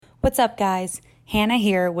What's up, guys? Hannah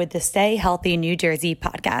here with the Stay Healthy New Jersey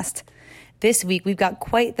podcast. This week, we've got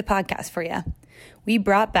quite the podcast for you. We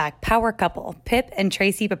brought back power couple Pip and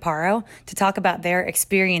Tracy Paparo to talk about their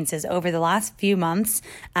experiences over the last few months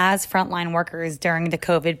as frontline workers during the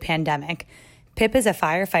COVID pandemic. Pip is a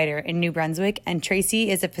firefighter in New Brunswick, and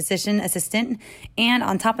Tracy is a physician assistant. And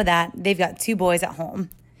on top of that, they've got 2 boys at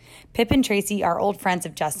home. Pip and Tracy are old friends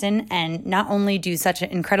of Justin and not only do such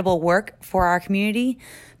incredible work for our community,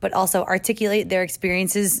 but also articulate their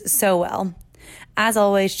experiences so well. As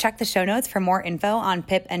always, check the show notes for more info on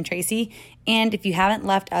Pip and Tracy. And if you haven't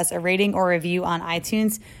left us a rating or review on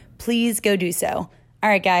iTunes, please go do so. All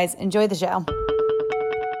right, guys, enjoy the show.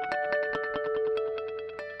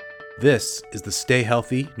 This is the Stay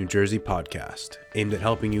Healthy New Jersey podcast, aimed at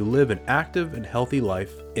helping you live an active and healthy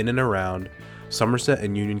life in and around Somerset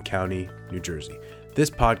and Union County, New Jersey. This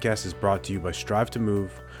podcast is brought to you by Strive to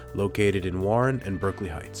Move, located in Warren and Berkeley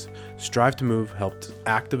Heights. Strive to Move helped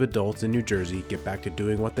active adults in New Jersey get back to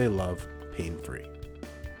doing what they love, pain-free.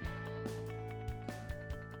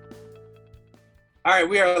 All right,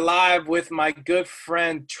 we are live with my good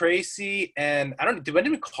friend Tracy, and do I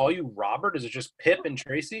even call you Robert? Is it just Pip and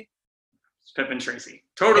Tracy? It's Pip and Tracy.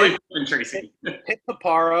 Totally Pip and Tracy. Pip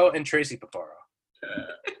Paparo and Tracy Paparo.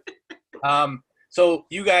 So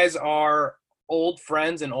you guys are old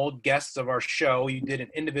friends and old guests of our show. You did an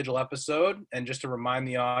individual episode, and just to remind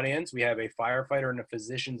the audience, we have a firefighter and a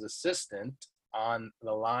physician's assistant on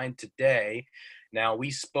the line today. Now,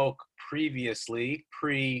 we spoke previously,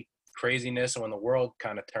 pre-craziness, when the world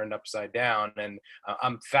kind of turned upside down, and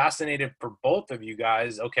I'm fascinated for both of you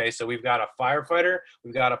guys. Okay, so we've got a firefighter,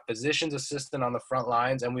 we've got a physician's assistant on the front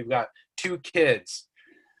lines, and we've got 2 kids.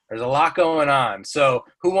 There's a lot going on. So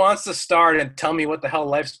who wants to start and tell me what the hell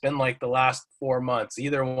life's been like the last 4 months?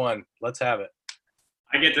 Either one. Let's have it.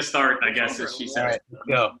 I get to start, I guess, as she says. All right, let's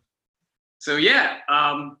go. So,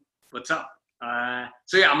 what's up? I'm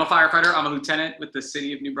a firefighter. I'm a lieutenant with the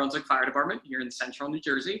City of New Brunswick Fire Department here in central New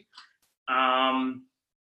Jersey. I've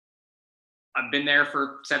been there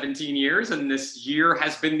for 17 years, and this year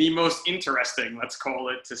has been the most interesting, let's call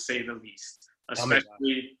it, to say the least,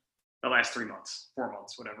 especially the last 3 months, 4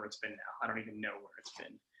 months, whatever it's been now. I don't even know where it's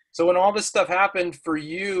been. So when all this stuff happened for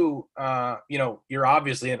you, you're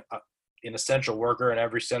obviously an essential worker in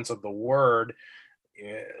every sense of the word.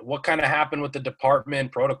 What kind of happened with the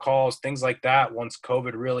department, protocols, things like that once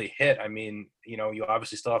COVID really hit? I mean, you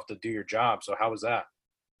obviously still have to do your job. So how was that?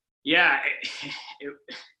 Yeah,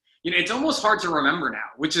 it's almost hard to remember now,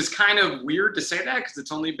 which is kind of weird to say that because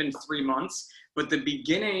it's only been 3 months. But the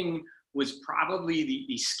beginning was probably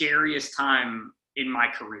the scariest time in my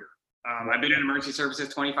career. I've been in emergency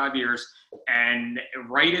services 25 years, and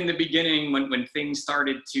right in the beginning when things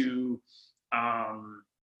started to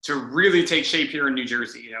really take shape here in New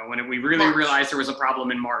Jersey, when we really realized there was a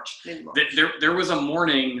problem in March. There was a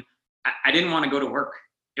morning I didn't want to go to work.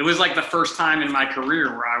 It was like the first time in my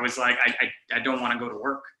career where I was like, I don't want to go to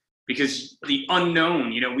work because the unknown,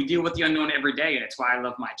 we deal with the unknown every day, and it's why I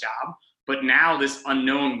love my job. But now this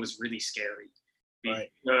unknown was really scary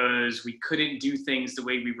because we couldn't do things the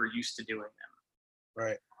way we were used to doing them.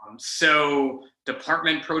 Right. So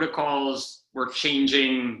department protocols were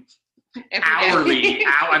changing hourly.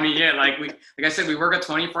 Like I said, we work a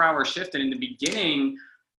 24-hour shift. And in the beginning,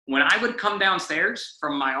 when I would come downstairs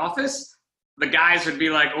from my office, the guys would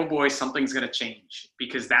be like, oh boy, something's going to change,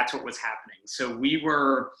 because that's what was happening. So we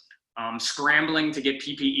were scrambling to get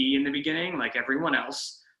PPE in the beginning, like everyone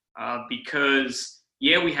else. Because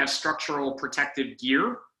we have structural protective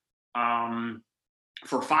gear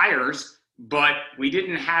for fires, but we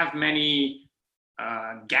didn't have many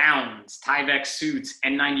gowns, Tyvek suits,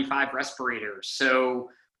 N95 respirators. So,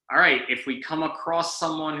 all right, if we come across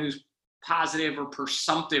someone who's positive or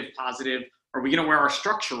presumptive positive, are we going to wear our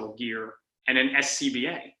structural gear and an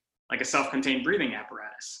SCBA, like a self-contained breathing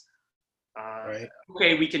apparatus?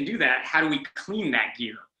 Okay, we can do that. How do we clean that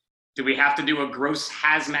gear? Do we have to do a gross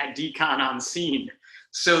hazmat decon on scene?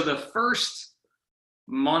 So the first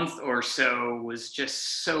month or so was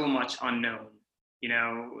just so much unknown,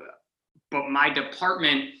 but my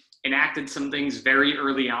department enacted some things very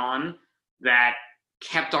early on that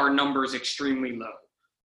kept our numbers extremely low.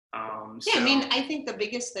 I think the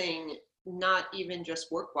biggest thing, not even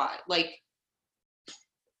just work-wise, like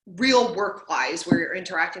real work-wise where you're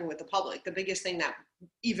interacting with the public, the biggest thing that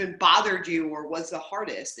even bothered you or was the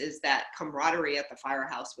hardest is that camaraderie at the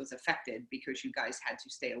firehouse was affected because you guys had to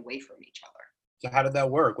stay away from each other. So how did that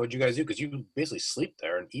work? What did you guys do? Because you basically sleep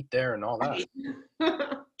there and eat there and all that.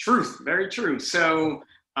 Truth, very true. So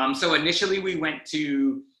initially we went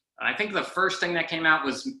to, I think the first thing that came out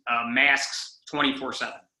was masks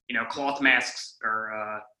 24/7. cloth masks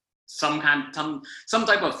or some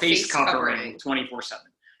type of face covering 24/7.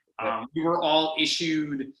 We were all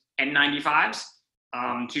issued N95s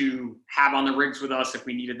to have on the rigs with us if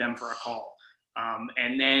we needed them for a call.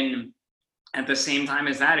 And then at the same time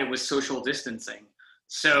as that, it was social distancing.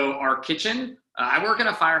 So our kitchen, I work in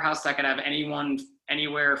a firehouse that could have anyone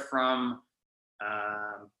anywhere from,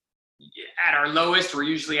 at our lowest, we're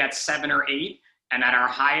usually at 7 or 8. And at our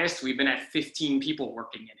highest, we've been at 15 people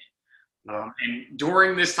working in it. And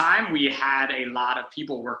during this time, we had a lot of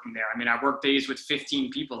people working there. I mean, I worked days with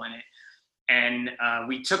 15 people in it. And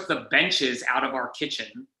we took the benches out of our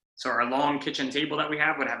kitchen. So our long kitchen table that we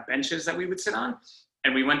have would have benches that we would sit on.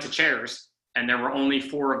 And we went to chairs, and there were only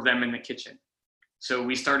 4 of them in the kitchen. So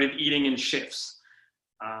we started eating in shifts.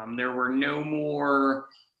 There were no more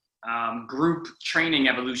group training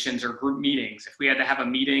evolutions or group meetings. If we had to have a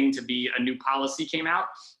meeting to be a new policy came out,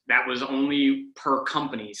 that was only per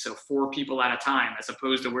company. So 4 people at a time, as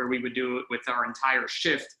opposed to where we would do it with our entire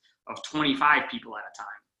shift of 25 people at a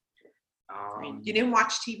time. You didn't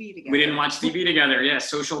watch TV together. We didn't watch TV together. Yeah,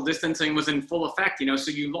 social distancing was in full effect,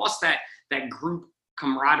 so you lost that group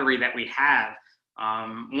camaraderie that we have.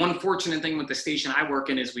 One fortunate thing with the station I work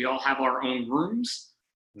in is we all have our own rooms.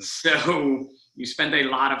 So you spend a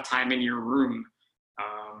lot of time in your room.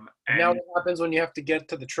 And now what happens when you have to get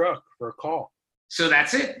to the truck for a call? So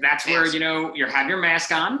that's it. That's where, you have your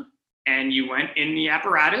mask on and you went in the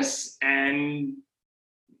apparatus and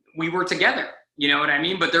we were together. You know what I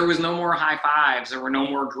mean? But there was no more high fives. There were no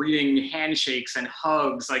more greeting handshakes and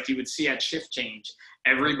hugs like you would see at shift change.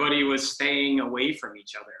 Everybody was staying away from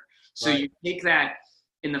each other. So You take that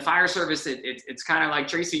in the fire service. It's kind of like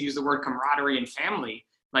Tracy used the word camaraderie and family.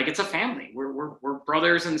 Like it's a family. We're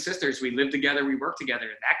brothers and sisters. We live together. We work together.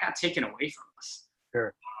 That got taken away from us.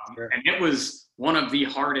 Sure. And it was one of the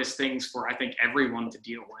hardest things for, I think, everyone to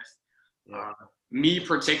deal with. Me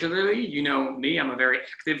particularly, me, I'm a very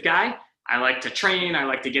active guy. I like to train. I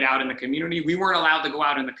like to get out in the community. We weren't allowed to go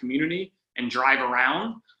out in the community and drive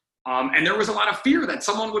around. And there was a lot of fear that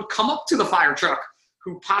someone would come up to the fire truck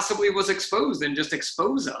who possibly was exposed and just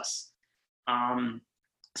expose us.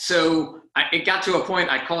 So it got to a point,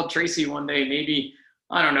 I called Tracy one day, maybe,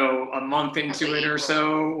 I don't know, a month into it or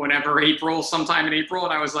so, sometime in April.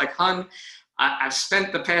 And I was like, hon, I've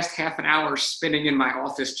spent the past half an hour spinning in my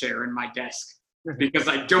office chair in my desk because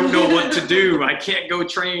I don't know what to do. I can't go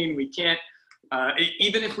train. We can't,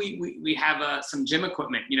 even if we have some gym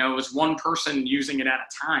equipment, it was one person using it at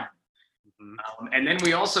a time. And then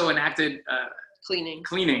we also enacted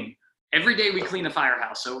cleaning. Every day we clean a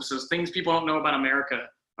firehouse. So things people don't know about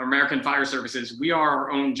American Fire Services, we are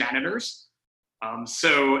our own janitors.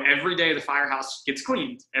 So every day the firehouse gets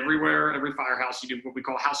cleaned. Every firehouse, you do what we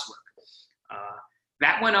call housework.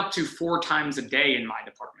 That went up to 4 times a day in my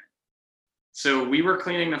department. So we were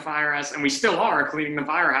cleaning the firehouse, and we still are cleaning the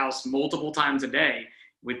firehouse multiple times a day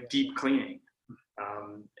with deep cleaning.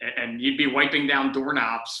 And you'd be wiping down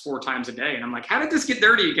doorknobs 4 times a day. And I'm like, how did this get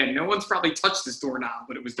dirty again? No one's probably touched this doorknob,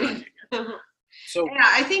 but it was dirty again. So yeah,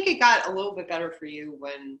 I think it got a little bit better for you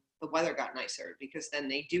when the weather got nicer, because then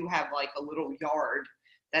they do have like a little yard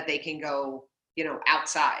that they can go,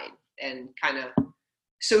 outside and kind of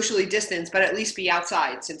socially distance, but at least be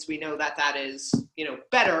outside, since we know that is,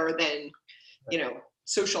 better than,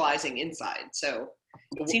 socializing inside. So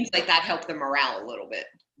it seems like that helped the morale a little bit.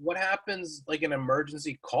 What happens like an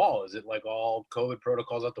emergency call? Is it like all COVID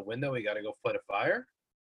protocols out the window? We got to go fight a fire?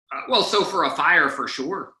 Well, so for a fire, for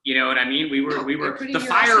sure. You know what I mean? We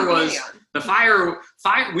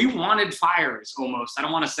wanted fires almost. I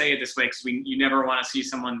don't want to say it this way because you never want to see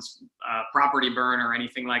someone's property burn or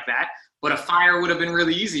anything like that. But a fire would have been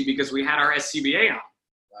really easy because we had our SCBA on.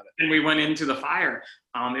 And we went into the fire.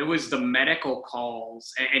 It was the medical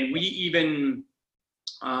calls. And we even,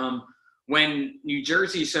 when New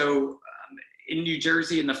Jersey, in New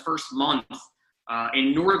Jersey in the first month,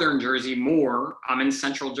 in northern Jersey more, I'm in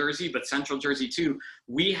central Jersey, but central Jersey too,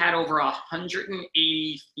 we had over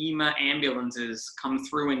 180 FEMA ambulances come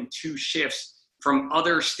through in 2 shifts from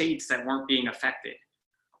other states that weren't being affected.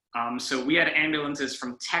 So we had ambulances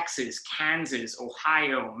from Texas, Kansas,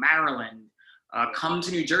 Ohio, Maryland, come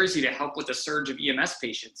to New Jersey to help with the surge of EMS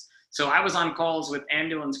patients. So I was on calls with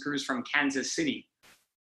ambulance crews from Kansas City,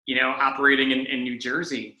 operating in New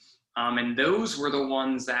Jersey. And those were the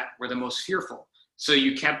ones that were the most fearful. So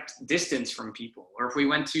you kept distance from people. Or if we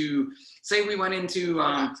went into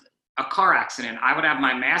a car accident, I would have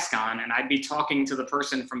my mask on and I'd be talking to the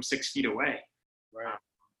person from 6 feet away. Right.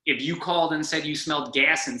 If you called and said you smelled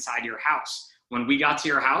gas inside your house, when we got to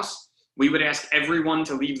your house, we would ask everyone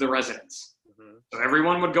to leave the residence. So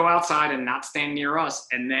everyone would go outside and not stand near us.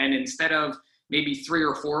 And then instead of maybe 3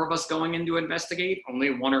 or 4 of us going in to investigate, only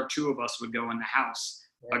 1 or 2 of us would go in the house.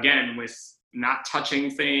 Yeah. Again, with not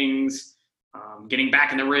touching things, getting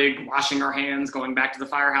back in the rig, washing our hands, going back to the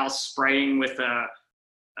firehouse, spraying with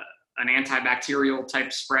an antibacterial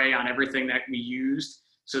type spray on everything that we used.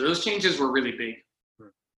 So those changes were really big.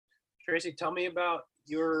 Tracy, tell me about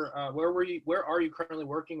your where are you currently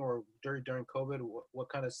working, or during COVID? What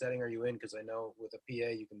kind of setting are you in? Because I know with a PA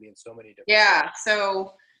you can be in so many different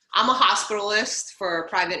So I'm a hospitalist for a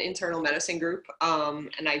private internal medicine group,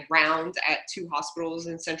 and I round at 2 hospitals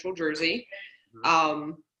in Central Jersey.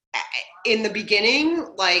 Mm-hmm. In the beginning,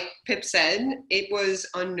 like Pip said, it was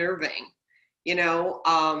unnerving,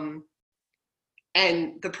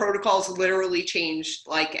 and the protocols literally changed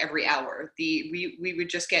like every hour. We would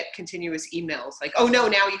just get continuous emails like, oh no,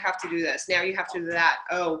 now you have to do this. Now you have to do that.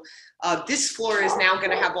 Oh, this floor is now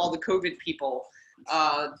going to have all the COVID people.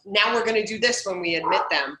 Now we're going to do this when we admit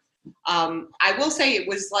them. I will say it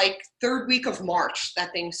was like 3rd week of March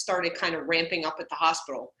that things started kind of ramping up at the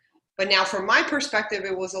hospital. But now from my perspective,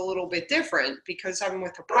 it was a little bit different because I'm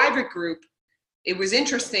with a private group. It was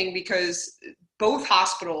interesting because both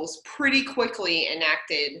hospitals pretty quickly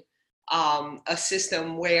enacted a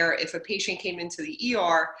system where if a patient came into the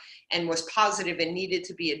ER and was positive and needed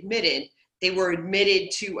to be admitted, they were admitted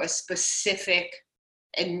to a specific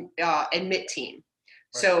admit team.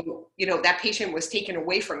 Right. So, that patient was taken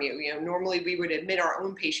away from you. Normally we would admit our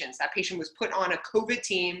own patients. That patient was put on a COVID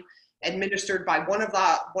team administered by one of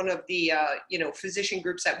the physician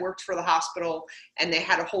groups that worked for the hospital, and they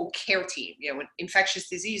had a whole care team, an infectious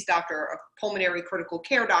disease doctor, a pulmonary critical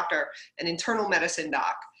care doctor, an internal medicine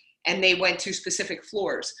doc, and they went to specific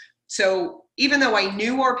floors. So even though I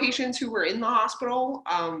knew our patients who were in the hospital,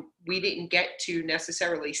 we didn't get to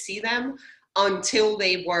necessarily see them until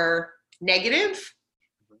they were negative,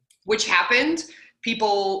 which happened.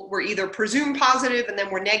 People were either presumed positive and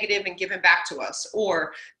then were negative and given back to us,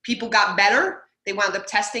 or people got better, they wound up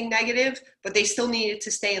testing negative, but they still needed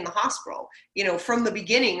to stay in the hospital. From the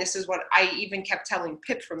beginning, this is what I even kept telling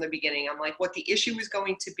Pip from the beginning. I'm like, what the issue is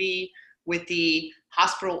going to be with the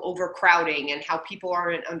hospital overcrowding and how people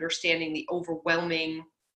aren't understanding the overwhelming,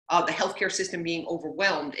 the healthcare system being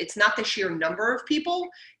overwhelmed. It's not the sheer number of people,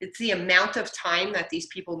 it's the amount of time that these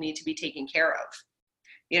people need to be taken care of.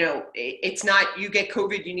 It's not you get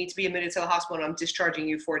COVID, you need to be admitted to the hospital, and I'm discharging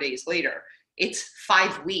you 4 days later. It's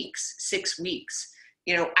 5 weeks, 6 weeks.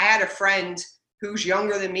 I had a friend who's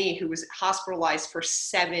younger than me who was hospitalized for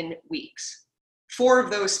 7 weeks. 4 of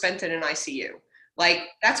those spent in an ICU. Like,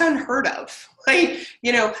 that's unheard of. I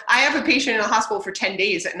have a patient in a hospital for 10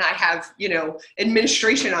 days and I have,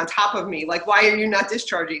 administration on top of me. Like, why are you not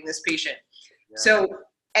discharging this patient?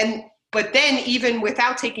 Yeah. But then even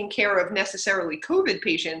without taking care of necessarily COVID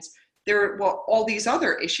patients, there were all these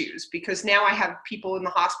other issues, because now I have people in the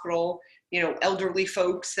hospital, elderly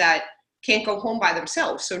folks that can't go home by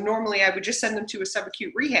themselves. So normally I would just send them to a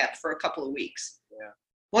subacute rehab for a couple of weeks. Yeah.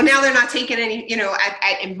 Well, now they're not taking any,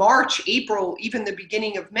 in March, April, even the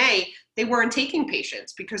beginning of May, they weren't taking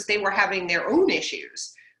patients because they were having their own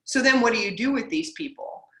issues. So then what do you do with these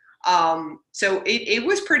people? So it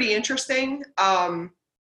was pretty interesting.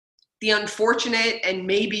 The unfortunate and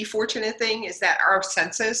maybe fortunate thing is that our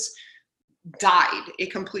census died.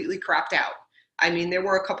 It completely crapped out. I mean, there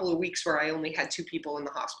were a couple of weeks where I only had 2 people in the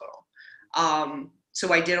hospital.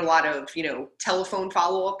 So I did a lot of, telephone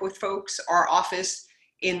follow-up with folks. Our office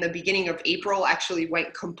in the beginning of April actually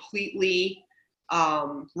went completely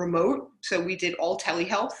remote. So we did all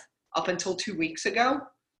telehealth up until 2 weeks ago.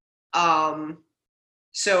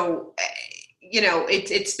 So,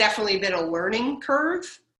 it's definitely been a learning curve.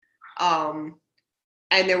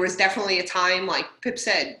 And there was definitely a time, like Pip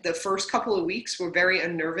said, the first couple of weeks were very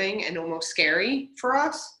unnerving and almost scary for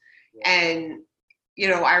us. Yeah. And,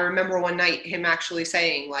 I remember one night him actually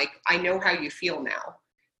saying, like, I know how you feel now.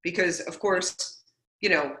 Because, of course,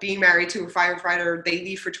 being married to a firefighter, they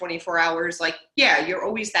leave for 24 hours. Like, yeah, you're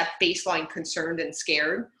always that baseline concerned and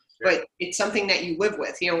scared. Yeah. But it's something that you live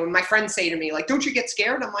with. When my friends say to me, like, don't you get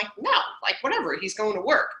scared? I'm like, no, like, whatever, he's going to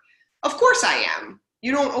work. Of course I am.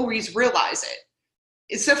 You don't always realize it.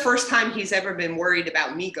 It's the first time he's ever been worried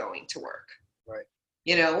about me going to work. Right.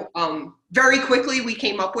 Very quickly we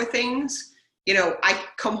came up with things. I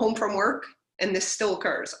come home from work, and this still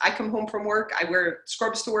occurs. I come home from work, I wear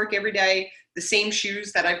scrubs to work every day, the same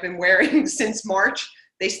shoes that I've been wearing since March,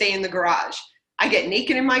 they stay in the garage. I get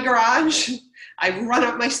naked in my garage, I run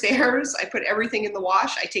up my stairs, I put everything in the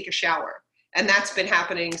wash, I take a shower. And that's been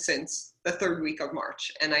happening since the 3rd week of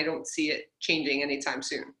March, and I don't see it changing anytime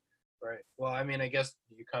soon. Right. Well, I mean, I guess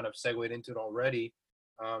you kind of segued into it already.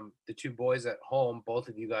 The two boys at home, both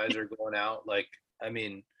of you guys are going out. Like, I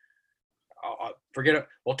mean, I'll forget it.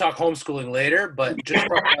 We'll talk homeschooling later, but just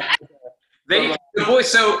from the boys.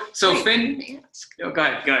 So Finn. Oh, go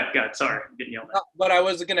ahead. Sorry, I'm getting yelled at. But I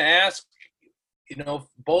was going to ask,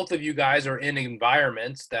 both of you guys are in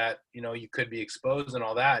environments that, you could be exposed and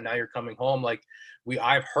all that. And now you're coming home. Like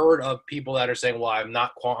I've heard of people that are saying, well, I'm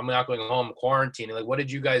not going home, quarantining. Like, what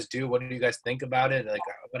did you guys do? What did you guys think about it? Like,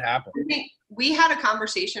 what happened? I think we had a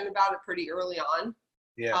conversation about it pretty early on.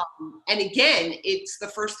 Yeah. And again, it's the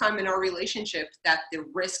first time in our relationship that the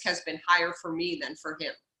risk has been higher for me than for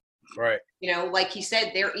him. Right. Like he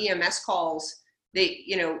said, their EMS calls, they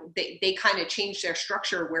kind of changed their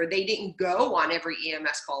structure where they didn't go on every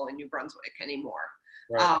EMS call in New Brunswick anymore.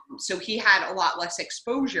 Right. So he had a lot less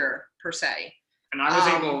exposure per se. And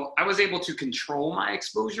I was able to control my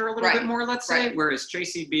exposure a little bit more, let's say, whereas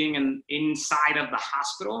Tracy being inside of the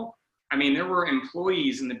hospital, I mean, there were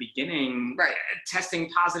employees in the beginning testing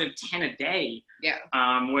positive 10 a day. Yeah.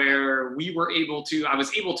 Where I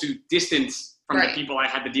was able to distance from the people I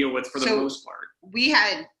had to deal with for the most part. We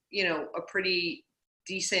had, a pretty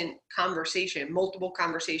decent conversation, multiple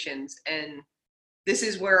conversations. And this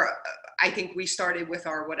is where I think we started with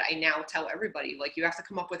what I now tell everybody, like, you have to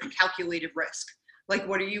come up with a calculated risk. Like,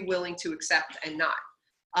 what are you willing to accept and not?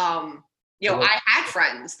 I had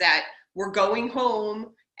friends that were going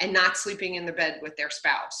home and not sleeping in the bed with their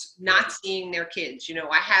spouse, not seeing their kids.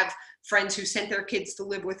 I have friends who sent their kids to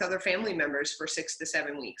live with other family members for 6 to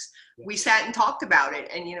 7 weeks. Yeah. We sat and talked about it.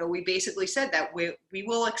 And, we basically said that we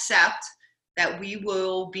will accept that we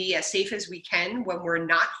will be as safe as we can when we're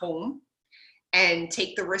not home and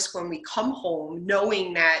take the risk when we come home,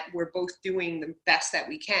 knowing that we're both doing the best that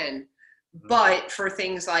we can. Mm-hmm. But for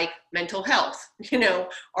things like mental health,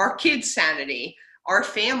 our kids' sanity, our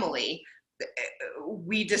family,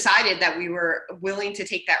 we decided that we were willing to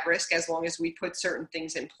take that risk as long as we put certain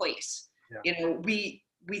things in place. Yeah. We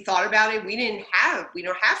thought about it. We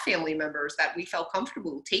don't have family members that we felt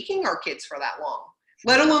comfortable taking our kids for that long,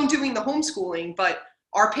 let alone doing the homeschooling. But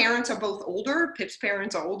our parents are both older. Pip's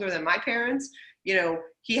parents are older than my parents.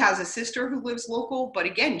 He has a sister who lives local, but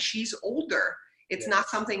again, she's older. It's not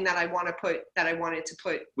something that I wanted to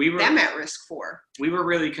put them at risk for. We were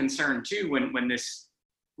really concerned too when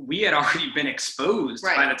we had already been exposed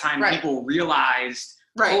by the time people realized,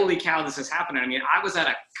 holy cow, this is happening. I mean, I was at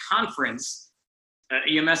a conference,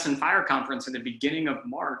 EMS and fire conference in the beginning of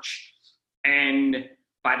March. And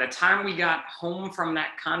by the time we got home from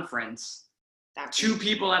that conference, 2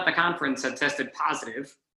 people at the conference had tested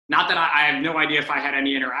positive. Not that I have no idea if I had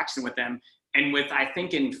any interaction with them. And I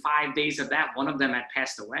think in 5 days of that, one of them had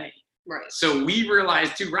passed away. Right. So we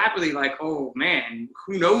realized too rapidly, like, oh man,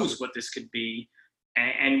 who knows what this could be.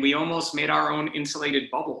 And we almost made our own insulated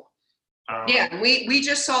bubble. We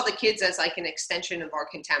just saw the kids as like an extension of our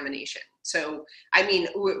contamination. So, I mean,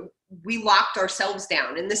 we locked ourselves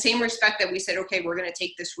down in the same respect that we said, okay, we're going to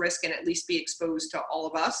take this risk and at least be exposed to all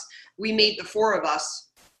of us. We made the 4 of us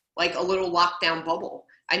like a little lockdown bubble.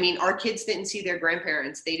 I mean, our kids didn't see their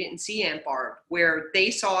grandparents. They didn't see Aunt Barb, where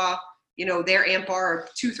they saw, their Aunt Barb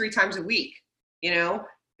 2-3 times a week. They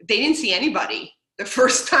didn't see anybody. The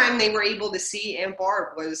first time they were able to see Aunt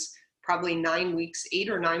Barb was probably 8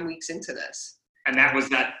 or 9 weeks into this. And that was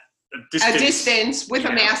that distance. A distance with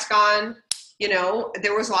a mask on.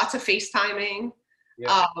 There was lots of FaceTiming.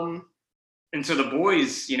 Yeah. And so the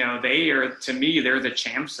boys, they are, to me, they're the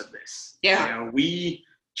champs of this. Yeah.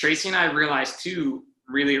 Tracy and I realized too,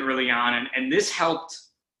 really early on, and this helped.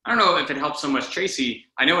 I don't know if it helped so much Tracy.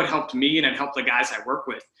 I know it helped me and it helped the guys I work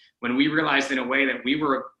with when we realized in a way that we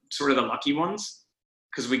were sort of the lucky ones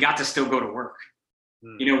because we got to still go to work.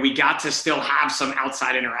 We got to still have some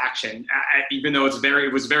outside interaction, even though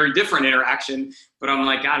it was very different interaction. But I'm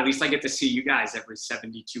like, God, at least I get to see you guys every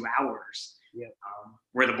 72 hours. Yeah.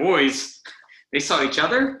 Where the boys, they saw each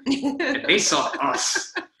other and they saw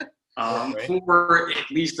us for at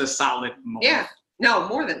least a solid month. Yeah. No,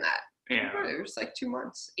 more than that. Yeah. It was like 2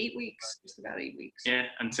 months, 8 weeks, just about 8 weeks. Yeah,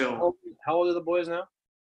 until. How old are the boys now?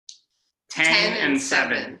 10 and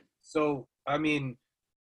 7. So, I mean,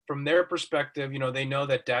 from their perspective, they know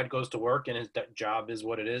that dad goes to work and his job is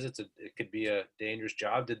what it is. It could be a dangerous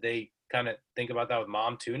job. Did they kind of think about that with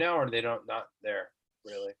mom too now, or they not there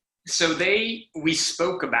really? So we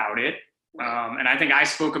spoke about it. And I think I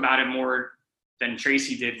spoke about it more than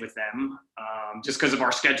Tracy did with them, just because of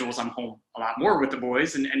our schedules. I'm home a lot more with the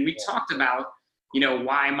boys. And we talked about,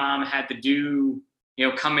 why mom had to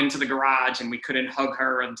come into the garage and we couldn't hug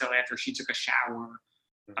her until after she took a shower.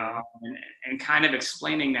 And kind of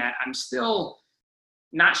explaining that I'm still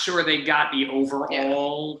not sure they got the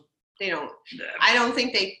overall. They don't. I don't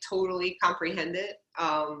think they totally comprehend it.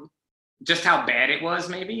 Just how bad it was,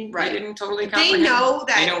 maybe. Right. They didn't totally comprehend. They know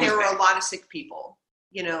that there were a lot of sick people.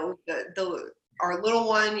 You know, our little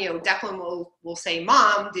one, you know, Declan will say,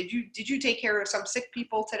 "Mom, did you take care of some sick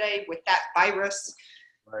people today with that virus?"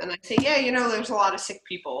 Right. And I say, "Yeah, you know, there's a lot of sick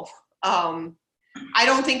people." I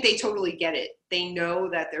don't think they totally get it. They know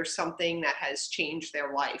that there's something that has changed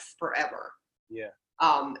their life forever. Yeah.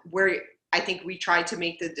 Where I think we try to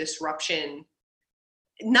make the disruption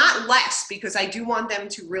not less, because I do want them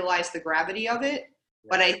to realize the gravity of it,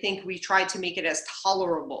 but I think we tried to make it as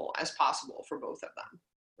tolerable as possible for both of them.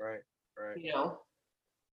 Right. You know,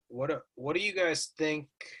 what do you guys think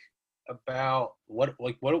about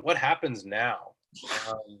what happens now?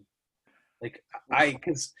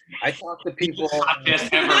 Because I talk to people. Podcast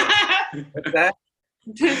ever. What's that?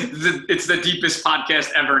 It's the deepest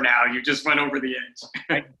podcast ever now. You just went over the edge.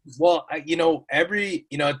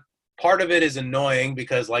 Part of it is annoying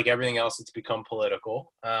because, like everything else, it's become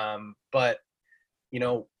political. But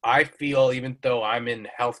I feel, even though I'm in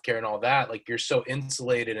healthcare and all that, like, you're so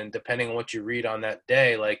insulated, and depending on what you read on that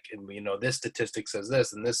day, like, this statistic says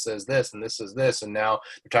this, and this says this, and this says this, and now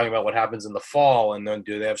they're talking about what happens in the fall, and then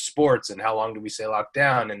do they have sports, and how long do we say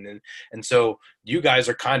lockdown, and so you guys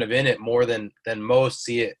are kind of in it more than most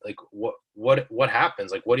see it. Like, what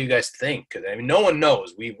happens? Like, what do you guys think? 'Cause, I mean, no one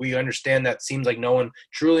knows. We understand that seems like no one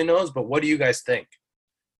truly knows, but what do you guys think?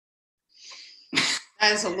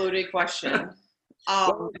 That is a loaded question.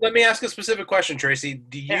 Let me ask a specific question, Tracy.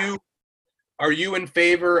 Are you in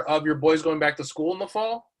favor of your boys going back to school in the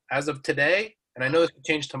fall as of today? And I know this could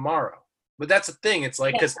change tomorrow, but that's the thing. It's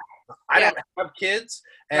like, because I don't have kids,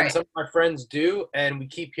 and some of my friends do, and we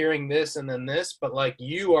keep hearing this and then this, but like,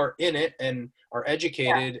 you are in it and are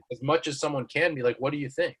educated as much as someone can be. Like, what do you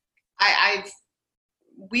think?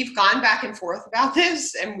 We've gone back and forth about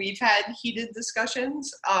this, and we've had heated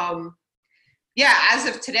discussions. As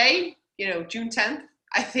of today, June 10th,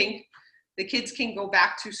 I think the kids can go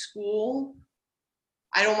back to school.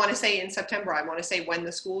 I don't want to say in September. I want to say when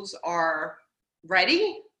the schools are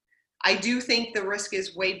ready. I do think the risk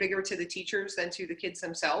is way bigger to the teachers than to the kids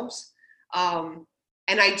themselves. And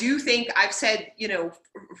I do think, I've said,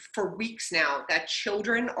 for weeks now, that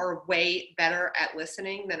children are way better at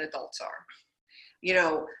listening than adults are.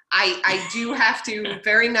 I do have to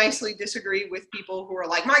very nicely disagree with people who are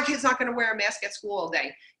like, my kid's not going to wear a mask at school all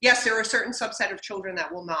day. Yes, there are a certain subset of children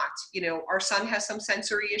that will not. Our son has some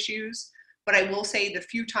sensory issues, but I will say the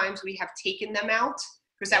few times we have taken them out,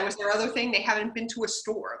 because that was their other thing, they haven't been to a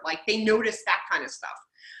store. Like, they notice that kind of stuff.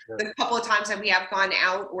 Sure. The couple of times that we have gone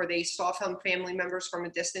out, or they saw some family members from a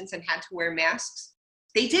distance and had to wear masks,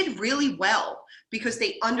 they did really well because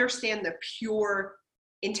they understand the pure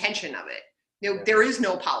intention of it. There is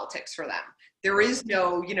no politics for them. There is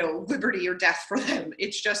no, liberty or death for them.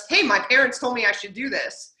 It's just, hey, my parents told me I should do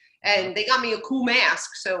this, and they got me a cool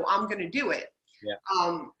mask, so I'm going to do it.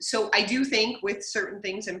 Yeah. So I do think with certain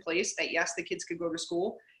things in place that, yes, the kids could go to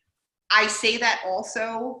school. I say that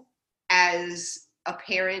also as a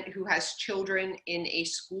parent who has children in a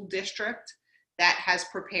school district that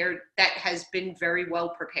has been very well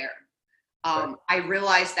prepared. I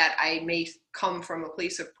realize that I may come from a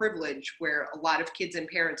place of privilege where a lot of kids and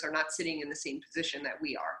parents are not sitting in the same position that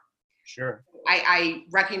we are. Sure. I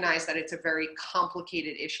recognize that it's a very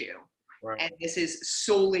complicated issue. Right. And this is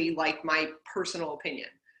solely like my personal opinion.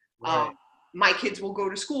 Right. My kids will go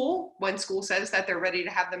to school when school says that they're ready to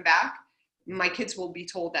have them back. My kids will be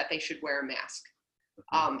told that they should wear a mask.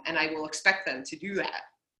 And I will expect them to do that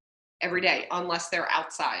every day unless they're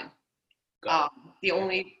outside. The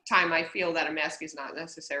only time I feel that a mask is not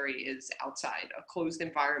necessary is outside. A closed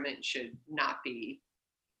environment should not be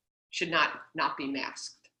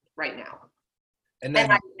masked right now.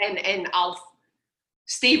 And I'll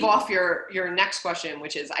stave off your next question,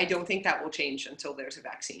 which is, I don't think that will change until there's a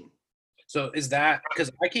vaccine. So is that,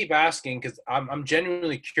 because I keep asking, because I'm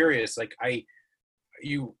genuinely curious. Like, we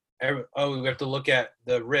have to look at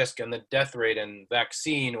the risk and the death rate and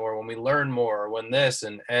vaccine, or when we learn more, or when this,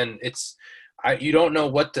 and it's, you don't know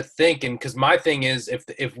what to think. And because my thing is,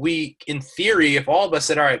 if we, in theory, if all of us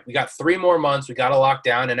said, all right, we got 3 more months, we got to lock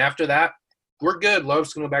down, and after that, we're good,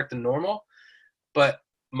 life's going to go back to normal. But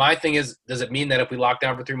my thing is, does it mean that if we lock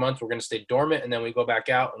down for 3 months, we're going to stay dormant, and then we go back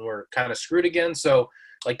out and we're kind of screwed again? So,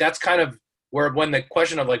 like, that's kind of when the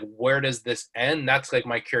question of, like, where does this end? That's like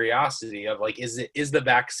my curiosity of, like, is the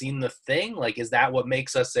vaccine the thing? Like, is that what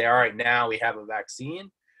makes us say, all right, now we have a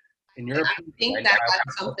vaccine? In your opinion? I think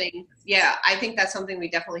that's something. Yeah, I think that's something we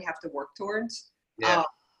definitely have to work towards. Yeah.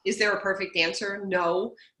 Is there a perfect answer?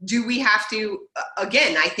 No. Do we have to,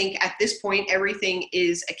 again, I think at this point, everything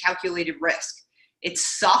is a calculated risk. It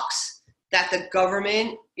sucks that the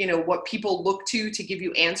government, what people look to give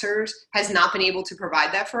you answers has not been able to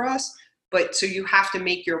provide that for us. But so you have to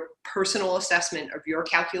make your personal assessment of your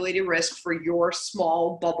calculated risk for your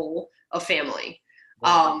small bubble of family.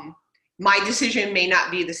 My decision may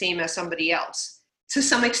not be the same as somebody else. To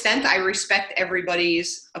some extent, I respect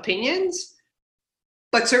everybody's opinions,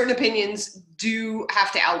 but certain opinions do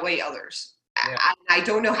have to outweigh others. Yeah. I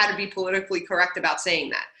don't know how to be politically correct about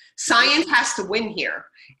saying that. Science has to win here.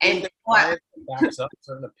 And science backs up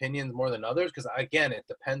certain opinions more than others, because again, it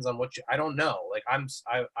depends on I don't know. Like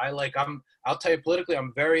I'll tell you politically,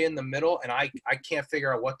 I'm very in the middle, and I can't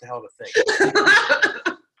figure out what the hell to think.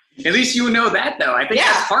 At least you know that, though. I think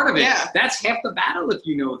that's part of it. Yeah. That's half the battle if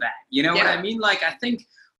you know that. You know what I mean? Like, I think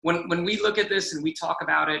when we look at this and we talk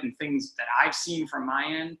about it and things that I've seen from my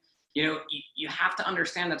end, you have to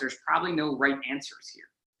understand that there's probably no right answers here.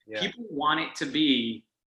 Yeah. People want it to be,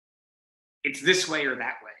 it's this way or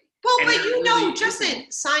that way. Well, but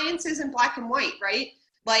Justin, science isn't black and white, right?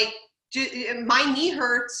 Like, my knee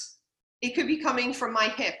hurts. It could be coming from my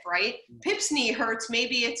hip, right? Pip's knee hurts.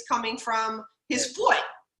 Maybe it's coming from his foot.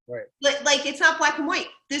 Right. Like it's not black and white.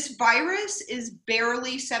 This virus is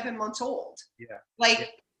barely 7 months old. Yeah.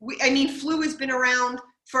 Flu has been around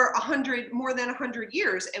for more than 100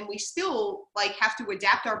 years, and we still have to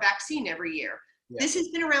adapt our vaccine every year. Yeah. This has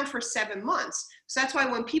been around for 7 months. So that's why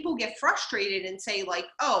when people get frustrated and say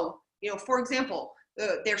for example,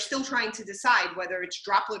 they're still trying to decide whether it's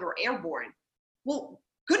droplet or airborne. Well,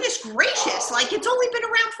 goodness gracious, it's only been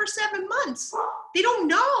around for 7 months. They don't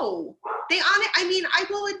know. I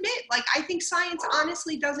will admit, I think science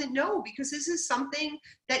honestly doesn't know, because this is something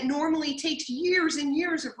that normally takes years and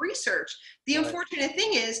years of research. The unfortunate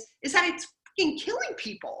thing is that it's fucking killing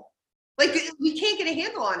people. We can't get a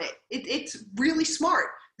handle on it. It's really smart.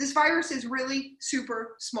 This virus is really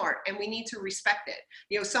super smart, and we need to respect it.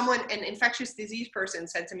 An infectious disease person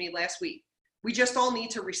said to me last week, we just all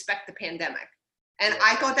need to respect the pandemic. And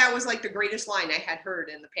I thought that was the greatest line I had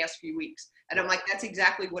heard in the past few weeks. And I'm like, that's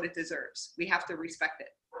exactly what it deserves. We have to respect it.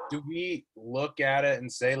 Do we look at it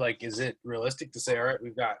and say, is it realistic to say, all right,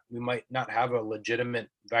 we might not have a legitimate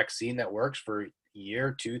vaccine that works for a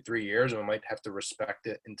year, 2, 3 years, and we might have to respect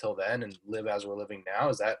it until then and live as we're living now?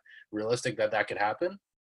 Is that realistic that could happen?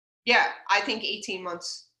 Yeah, I think 18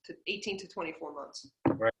 to 24 months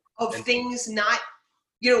of things not,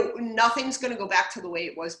 nothing's going to go back to the way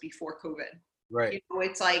it was before COVID. Right.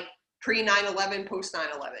 It's pre 9/11, post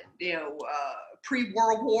 9/11,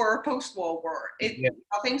 pre-World War, post-World War.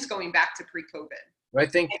 Nothing's going back to pre-COVID. I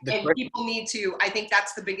think people need to, I think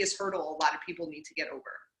that's the biggest hurdle a lot of people need to get over.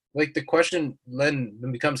 The question then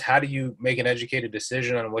becomes, how do you make an educated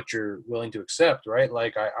decision on what you're willing to accept, right?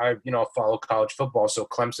 I follow college football, so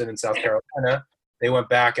Clemson in South Carolina, they went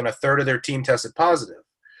back and a third of their team tested positive.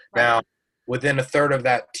 Right. Now, within a third of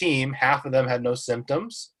that team, half of them had no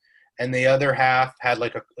symptoms, and the other half had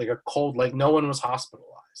a cold, no one was hospitalized.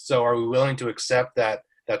 So are we willing to accept that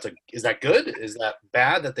is that good? Is that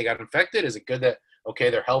bad that they got infected? Is it good that, okay,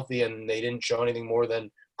 they're healthy and they didn't show anything more than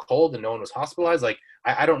cold and no one was hospitalized?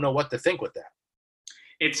 I don't know what to think with that.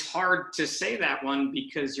 It's hard to say that one,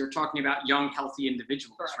 because you're talking about young, healthy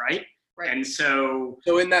individuals, right? Right. And so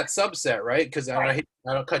in that subset, right? Because I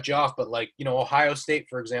don't cut you off, but Ohio State,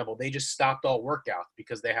 for example, they just stopped all workouts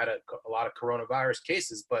because they had a lot of coronavirus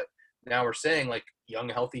cases. But now we're saying young,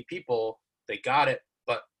 healthy people, they got it,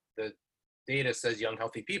 but the data says young,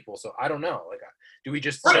 healthy people. So I don't know. Do we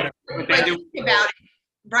just think about it?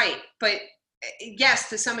 Right. But yes,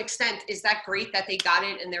 to some extent, is that great that they got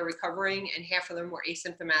it and they're recovering and half of them were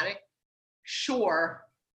asymptomatic? Sure.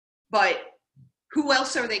 But who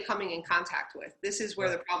else are they coming in contact with? This is where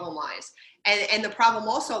the problem lies. And the problem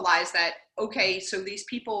also lies that, okay, so these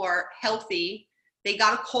people are healthy, they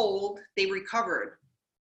got a cold, they recovered.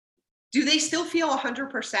 Do they still feel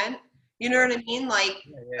 100%? You know what I mean?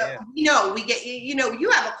 We get,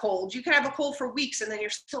 you have a cold, you can have a cold for weeks and then you're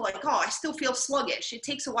still I still feel sluggish. It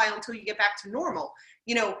takes a while until you get back to normal.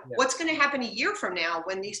 What's going to happen a year from now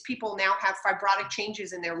when these people now have fibrotic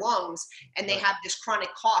changes in their lungs and they have this chronic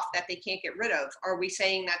cough that they can't get rid of? Are we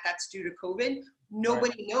saying that that's due to COVID?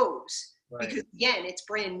 Nobody knows, because again, it's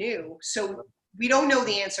brand new. So we don't know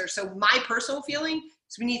the answer. So my personal feeling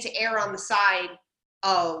is we need to err on the side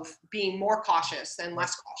of being more cautious than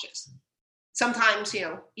less cautious. Sometimes,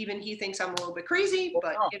 even he thinks I'm a little bit crazy,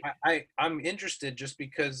 but I'm interested just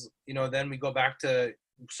because, then we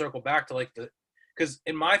circle back to because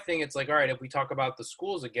in my thing, it's all right, if we talk about the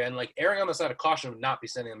schools again, erring on the side of caution would not be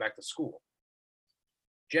sending them back to school.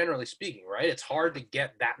 generally speaking, right? It's hard to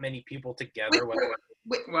get that many people together.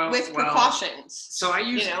 With precautions. So I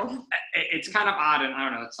use, it's kind of odd, and I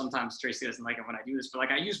don't know, sometimes Tracy doesn't like it when I do this, but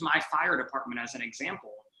like I use my fire department as an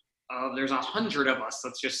example of, there's 100 of us,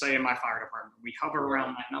 let's just say, in my fire department. We hover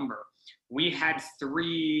around that number. We had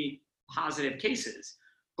 3 positive cases,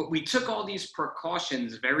 but we took all these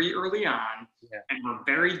precautions very early on, and we're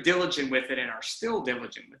very diligent with it and are still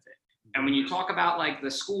diligent with it. And when you talk about like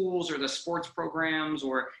the schools or the sports programs,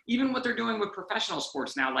 or even what they're doing with professional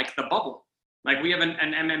sports now, like the bubble, like we have an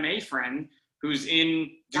MMA friend who's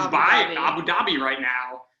in Dubai, Abu Dhabi right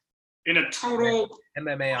now, in a total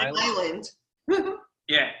MMA island.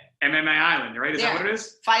 Yeah, MMA Island, right? Is that what it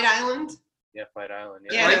is? Fight Island. Yeah, Fight Island.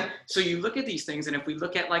 Yeah. Right? So you look at these things, and if we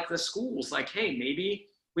look at like the schools, like, hey, maybe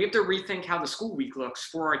we have to rethink how the school week looks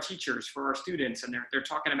for our teachers, for our students, and they're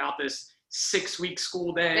talking about this 6-week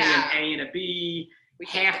school day, an A and a B,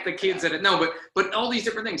 half the kids but all these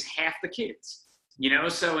different things, half the kids,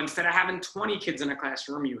 so instead of having 20 kids in a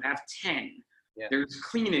classroom, you have 10. There's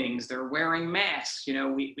cleanings, they're wearing masks,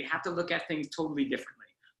 we have to look at things totally differently.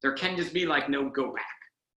 There can just be like no go back.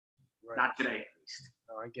 Right. Not today, at least.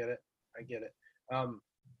 No, I get it.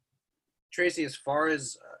 Tracy, as far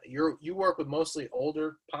as you work with mostly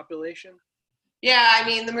older population? Yeah, I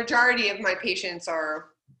mean, the majority of my patients are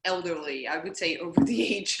elderly. I would say over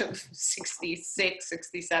the age of 66,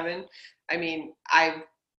 67. I mean, at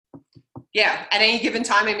any given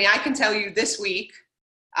time, I can tell you this week,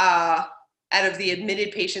 out of the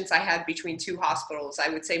admitted patients I had between 2 hospitals, I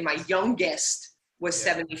would say my youngest was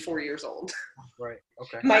 74 years old. Right.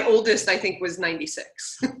 Okay. My oldest, I think, was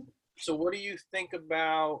 96. So what do you think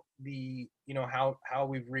about the, how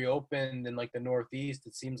we've reopened in like the Northeast?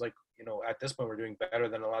 It seems like, at this point we're doing better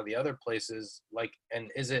than a lot of the other places. Like, and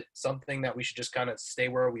is it something that we should just kind of stay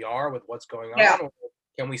where we are with what's going on? Or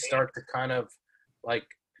can we start to kind of like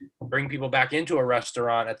bring people back into a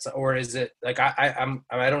restaurant? Or is it like, I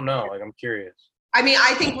don't know. Like, I'm curious. I mean,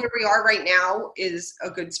 I think where we are right now is a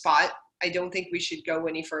good spot. I don't think we should go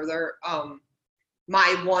any further.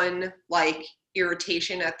 My one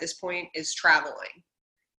irritation at this point is traveling.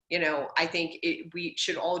 I think we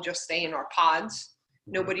should all just stay in our pods.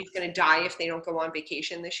 Nobody's going to die if they don't go on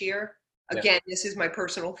vacation this year. Again, this is my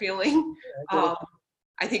personal feeling. I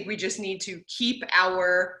think we just need to keep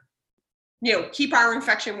our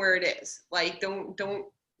infection where it is. Like, don't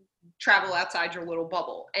travel outside your little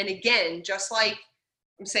bubble. And again, just like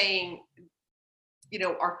I'm saying,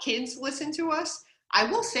 our kids listen to us. I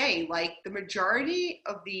will say, like, the majority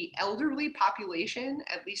of the elderly population,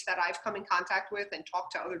 at least that I've come in contact with and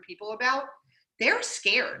talked to other people about, they're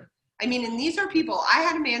scared. I mean, and these are people, I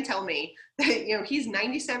had a man tell me that, he's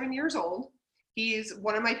 97 years old. He's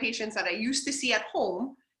one of my patients that I used to see at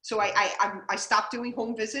home. So I stopped doing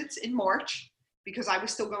home visits in March because I was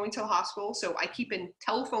still going to the hospital. So I keep in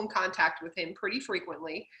telephone contact with him pretty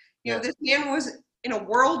frequently. This man was in a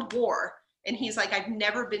world war, and he's like, I've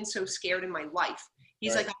never been so scared in my life.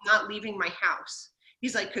 He's like, I'm not leaving my house.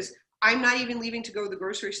 He's like, because I'm not even leaving to go to the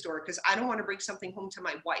grocery store because I don't want to bring something home to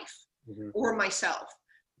my wife or myself.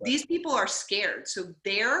 Right. These people are scared. So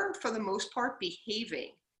they're, for the most part,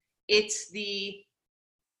 behaving. It's the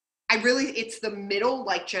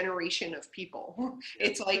middle generation of people.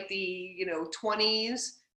 It's like the 20s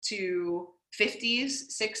to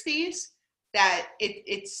 50s, 60s that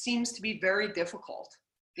it seems to be very difficult.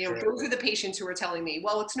 Those are the patients who are telling me,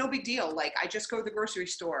 well, it's no big deal. Like, I just go to the grocery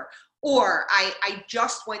store, or I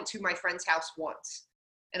just went to my friend's house once.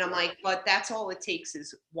 And I'm like, but that's all it takes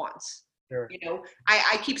is once. Sure.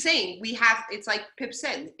 I keep saying it's like Pip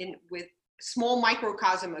said, with small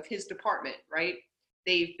microcosm of his department, right?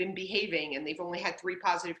 They've been behaving and they've only had 3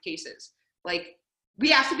 positive cases. Like, we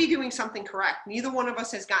have to be doing something correct. Neither one of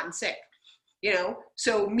us has gotten sick,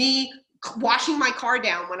 So me washing my car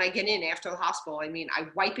down when I get in after the hospital, I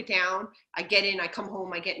wipe it down, I get in, I come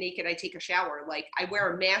home, I get naked, I take a shower. Like, I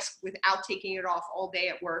wear a mask without taking it off all day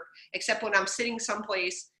at work, except when I'm sitting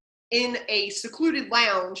someplace in a secluded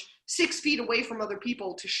lounge 6 feet away from other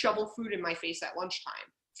people to shovel food in my face at lunchtime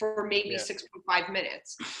for maybe 6.5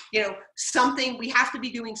 minutes. We have to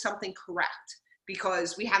be doing something correct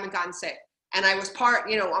because we haven't gotten sick. And I was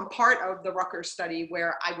I'm part of the Rutgers study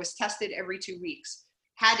where I was tested every 2 weeks,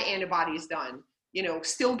 had antibodies done,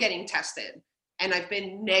 still getting tested. And I've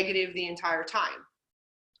been negative the entire time.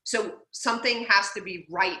 So something has to be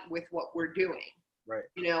right with what we're doing. Right.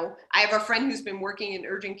 I have a friend who's been working in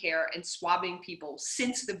urgent care and swabbing people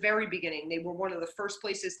since the very beginning. They were one of the first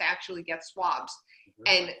places to actually get swabs.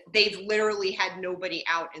 And they've literally had nobody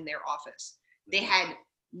out in their office. They had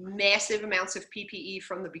massive amounts of PPE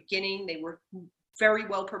from the beginning. They were very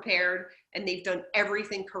well prepared and they've done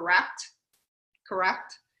everything correct.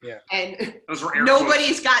 Yeah. And Those were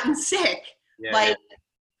nobody's gotten sick. Yeah,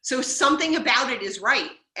 So something about it is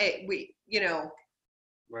right.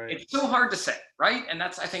 Right. It's so hard to say, right? And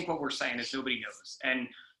that's, I think, what we're saying is nobody knows. And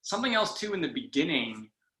something else too, in the beginning,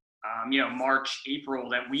 March, April,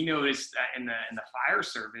 that we noticed in the fire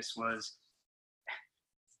service was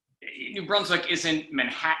New Brunswick isn't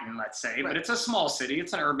Manhattan, let's say, but it's a small city.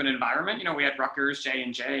 It's an urban environment. We had Rutgers,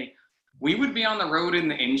 J&J. We would be on the road in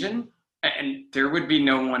the engine, and there would be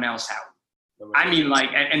no one else out. I mean,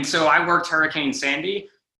 and so I worked Hurricane Sandy,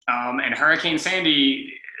 and Hurricane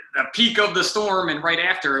Sandy, the peak of the storm, and right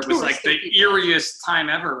after, it was like the eeriest time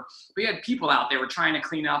ever. We had people out. They were trying to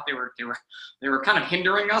clean up. They were kind of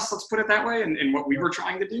hindering us, let's put it that way, in what we were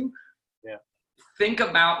trying to do. Yeah. Think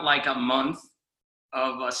about like a month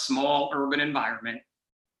of a small urban environment.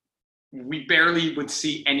 We barely would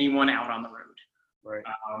see anyone out on the road. Right.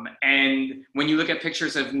 And when you look at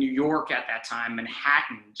pictures of New York at that time,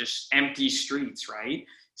 Manhattan, just empty streets, right?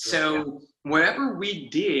 So whatever we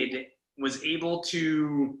did was able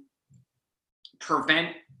to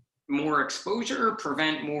prevent more exposure,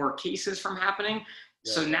 prevent more cases from happening.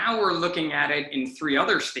 Yeah. So now we're looking at it in 3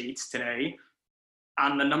 other states today,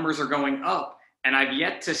 and the numbers are going up. And I've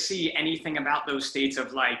yet to see anything about those states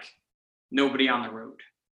of like nobody on the road.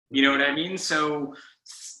 You know what I mean? So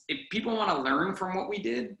if people want to learn from what we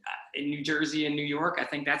did in New Jersey and New York, I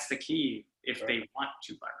think that's the key if they want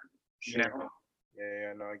to learn. Sure.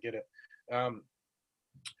 Yeah, no, I get it.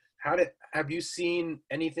 Have you seen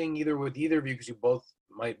anything either with either of you, because you both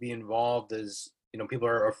might be involved, as people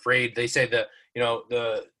are afraid. They say that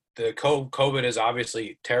the COVID is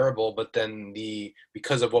obviously terrible, but then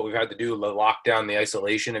because of what we've had to do, the lockdown, the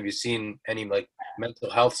isolation, have you seen any like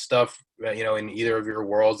mental health stuff in either of your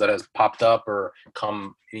worlds that has popped up or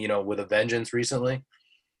come with a vengeance recently?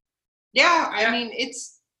 I mean,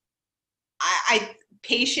 it's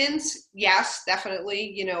patience, yes,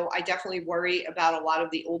 definitely. I definitely worry about a lot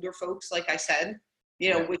of the older folks, like I said,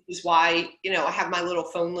 which is why, I have my little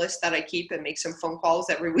phone list that I keep and make some phone calls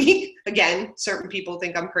every week. Again, certain people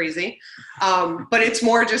think I'm crazy. But it's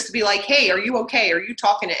more just to be like, hey, are you okay? Are you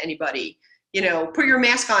talking to anybody? Put your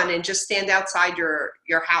mask on and just stand outside your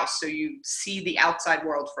house so you see the outside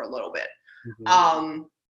world for a little bit. Mm-hmm.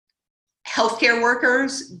 Healthcare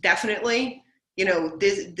workers, definitely.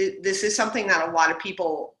 This is something that a lot of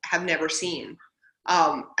people have never seen.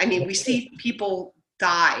 I mean, we see people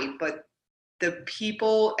die, but the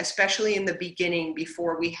people, especially in the beginning,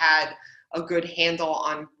 before we had a good handle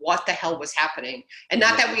on what the hell was happening, and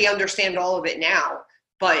not that we understand all of it now,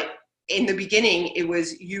 but in the beginning, it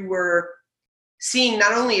was, you were seeing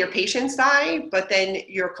not only your patients die, but then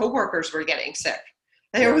your coworkers were getting sick.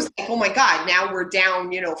 And it was like, oh my God, now we're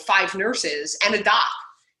down, 5 nurses and a doc.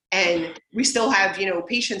 And we still have,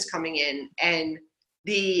 patients coming in, and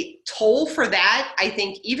the toll for that, I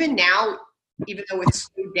think even now, even though it's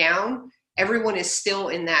slowed down, everyone is still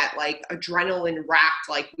in that like adrenaline racked,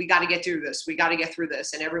 like we got to get through this.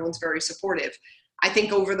 And everyone's very supportive. I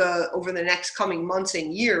think over the next coming months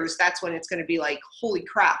and years, that's when it's going to be like, holy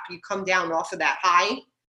crap, you come down off of that high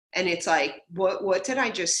and it's like, what did I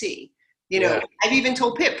just see? I've even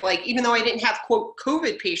told Pip, like, even though I didn't have quote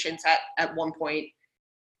COVID patients at one point,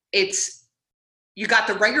 you got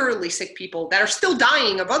the regularly sick people that are still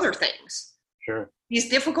dying of other things. Sure. These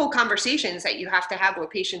difficult conversations that you have to have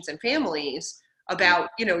with patients and families about,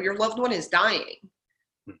 your loved one is dying.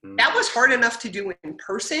 Mm-hmm. That was hard enough to do in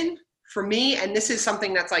person for me. And this is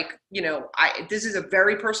something that's like, this is a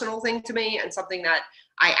very personal thing to me, and something that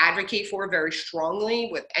I advocate for very strongly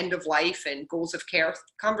with end of life and goals of care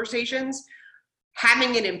conversations.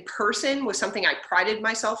 Having it in person was something I prided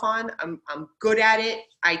myself on. I'm good at it.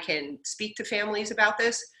 I can speak to families about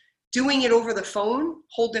this. Doing it over the phone,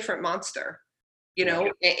 whole different monster.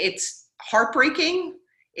 It's heartbreaking.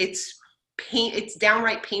 It's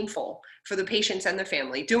downright painful for the patients and the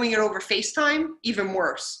family. Doing it over FaceTime, even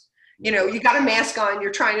worse. You got a mask on,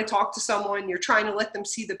 you're trying to talk to someone, you're trying to let them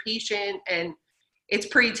see the patient, and it's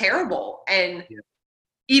pretty terrible. And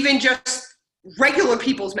even just regular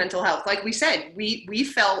people's mental health, like we said, we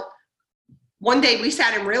felt one day we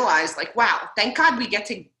sat and realized, like, wow, thank God we get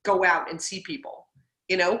to go out and see people,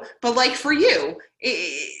 but like for you,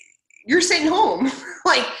 you're sitting home,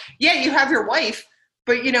 like, yeah, you have your wife,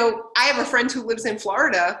 but I have a friend who lives in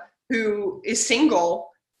Florida who is single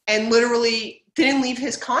and literally didn't leave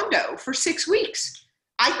his condo for 6 weeks.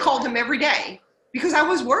 I called him every day because I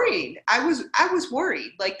was worried. I was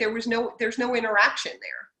worried. Like there's no interaction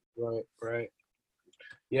there. Right.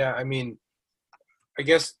 Yeah. I mean, I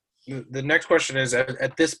guess, the next question is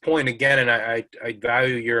at this point again, and I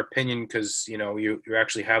value your opinion because you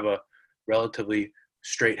actually have a relatively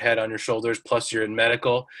straight head on your shoulders, plus you're in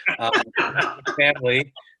medical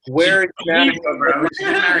family. Where she didn't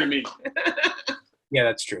marry me. Yeah,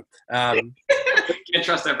 that's true. Can't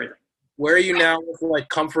trust everything. Where are you now with like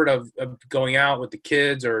comfort of going out with the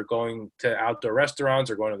kids or going to outdoor restaurants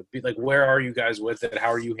or going to the beach? Like, where are you guys with it?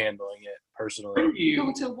 How are you handling it personally?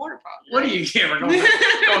 Going to a water park. What are you? Yeah, we're going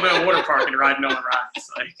to a water park and riding on the rides.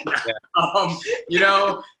 Like,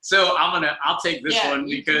 yeah. So I'll take this one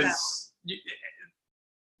because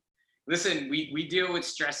listen, we deal with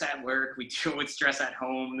stress at work. We deal with stress at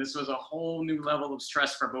home. This was a whole new level of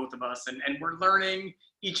stress for both of us. And we're learning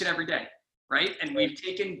each and every day, right? And we've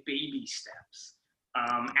taken baby steps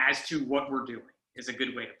as to what we're doing is a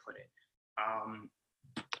good way to put it.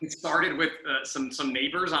 It started with some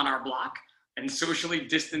neighbors on our block and socially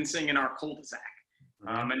distancing in our cul-de-sac.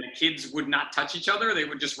 And the kids would not touch each other. They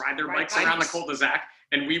would just ride their bikes around the cul-de-sac.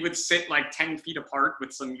 And we would sit like 10 feet apart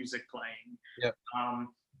with some music playing. Yep.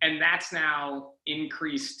 And that's now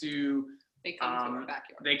increased to they come into our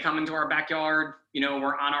backyard. They come into our backyard.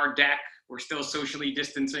 We're on our deck. We're still socially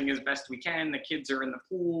distancing as best we can. The kids are in the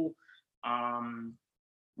pool.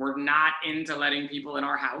 We're not into letting people in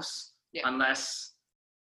our house unless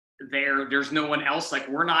there's no one else. Like,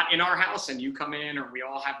 we're not in our house and you come in, or we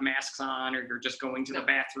all have masks on, or you're just going to the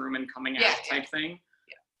bathroom and coming out type thing.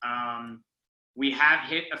 Yeah. We have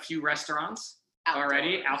hit a few restaurants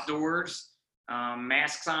already, outdoors.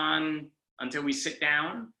 Masks on until we sit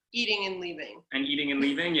down. Eating and leaving.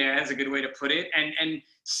 Yeah, is a good way to put it. And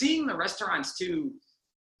seeing the restaurants too,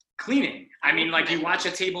 cleaning. I mean, like, you watch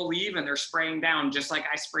a table leave and they're spraying down just like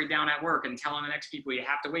I sprayed down at work, and telling the next people you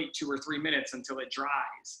have to wait 2 or 3 minutes until it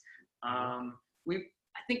dries. I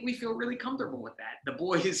think we feel really comfortable with that. The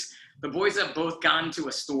boys have both gone to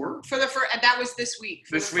a store that was this week.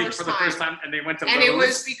 For the first time, and they went to and Lowe's. It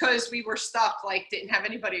was because we were stuck, like, didn't have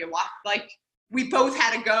anybody to walk. Like, we both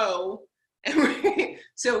had to go, and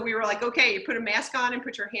so we were like, okay, you put a mask on and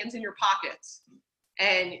put your hands in your pockets,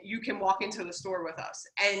 and you can walk into the store with us.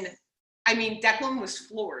 And I mean, Declan was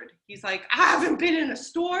floored. He's like, I haven't been in a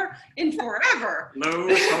store in forever.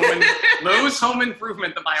 Lowe's Home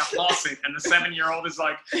Improvement to buy a faucet, and the 7-year-old is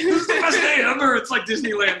like, this is the best day ever. It's like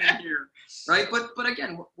Disneyland in here, right? But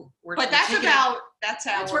again, that's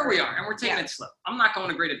where we are, and we're taking it slow. I'm not going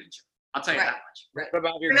to Great Adventure. I'll tell you that much. Right. What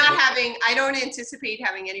about your? I don't anticipate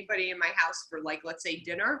having anybody in my house for, like, let's say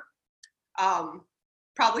dinner.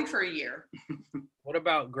 Probably for a year. What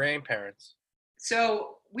about grandparents?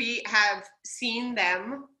 So we have seen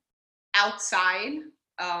them outside.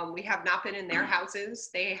 We have not been in their houses.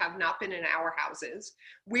 They have not been in our houses.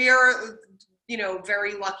 We're,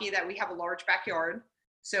 very lucky that we have a large backyard.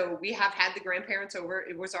 So we have had the grandparents over.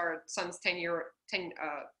 It was our son's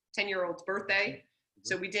 10-year-old's birthday.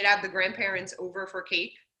 So we did have the grandparents over for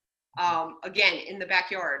cake. Again, in the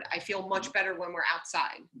backyard. I feel much better when we're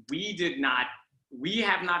outside. We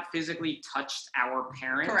have not physically touched our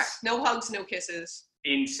parents. Correct. No hugs, no kisses.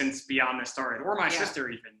 Since Beyond This started, or my sister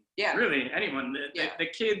even. Yeah. Really, anyone. The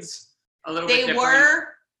kids a little bit different. They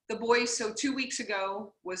were the boys. So 2 weeks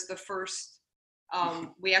ago was the first.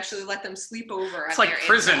 We actually let them sleep over. It's like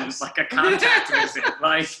prison, like a contact visit.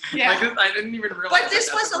 Like I didn't even realize. But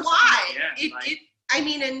this was a lie.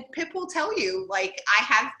 And Pip will tell you, like,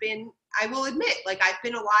 I will admit, like, I've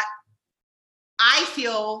been a lot. I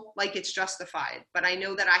feel like it's justified, but I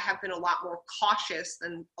know that I have been a lot more cautious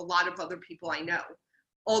than a lot of other people I know.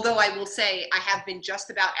 Although I will say I have been just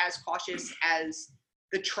about as cautious as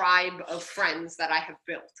the tribe of friends that I have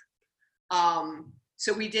built.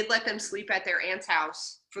 So we did let them sleep at their aunt's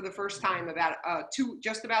house for the first time about 2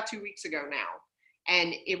 weeks ago now.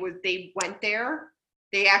 And they went there,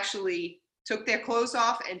 they actually took their clothes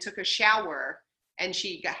off and took a shower, and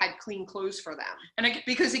she had clean clothes for them. And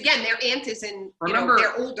because again, their aunt is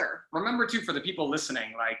they're older. Remember too, for the people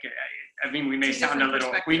listening, like, I mean, we may sound a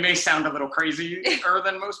little crazier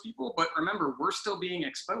than most people, but remember, we're still being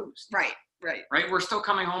exposed. Right. We're still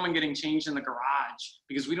coming home and getting changed in the garage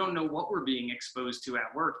because we don't know what we're being exposed to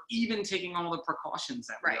at work, even taking all the precautions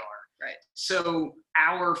that we are. Right. So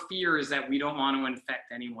our fear is that we don't want to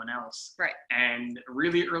infect anyone else. Right. And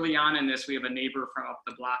really early on in this, we have a neighbor from up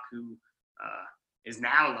the block who is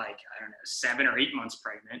now, like, I don't know, 7 or 8 months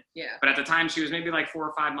pregnant. Yeah. But at the time she was maybe like 4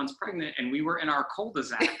 or 5 months pregnant, and we were in our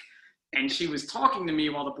cul-de-sac and she was talking to me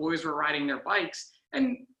while the boys were riding their bikes.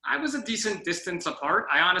 And I was a decent distance apart.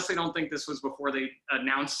 I honestly don't think this was before they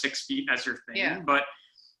announced 6 feet as your thing. Yeah. But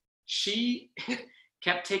she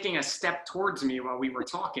kept taking a step towards me while we were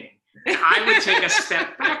talking. I would take a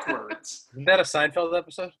step backwards. Isn't that a Seinfeld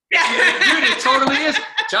episode? Dude, it totally is.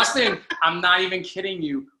 Justin, I'm not even kidding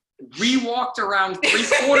you. We walked around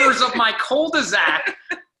 3/4 of my cul-de-sac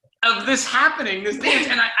of this happening, this dance,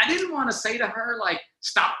 and I didn't want to say to her, like,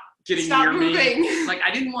 stop getting near moving. me. Like,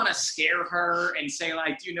 I didn't want to scare her and say,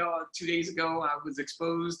 like, do you know, 2 days ago I was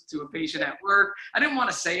exposed to a patient at work. I didn't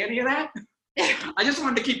want to say any of that. I just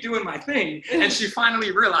wanted to keep doing my thing. And she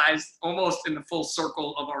finally realized, almost in the full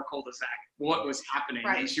circle of our cul-de-sac, what was happening.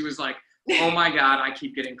 Right. And she was like, oh my God, I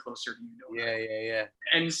keep getting closer to you. Yeah.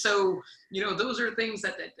 And so, you know, those are things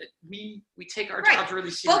that we take our Right. jobs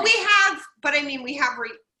really seriously. But we have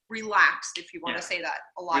relaxed, if you want to say that,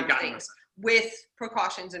 a lot of things with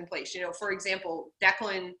precautions in place. You know, for example,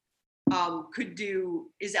 Declan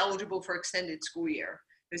is eligible for extended school year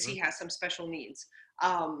because he has some special needs.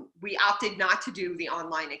 We opted not to do the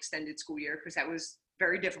online extended school year because that was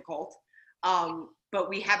very difficult. But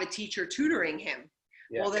we have a teacher tutoring him.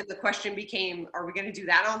 Yeah. Well, then the question became, are we going to do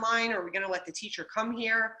that online, or are we going to let the teacher come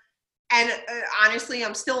here? And honestly,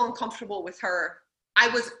 I'm still uncomfortable with her. I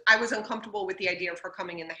was uncomfortable with the idea of her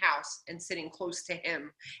coming in the house and sitting close to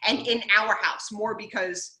him, and in our house, more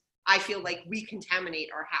because I feel like we contaminate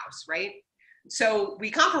our house, right? So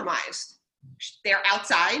we compromised. They're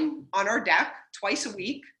outside on our deck twice a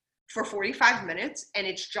week for 45 minutes, and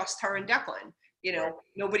it's just her and Declan. You know,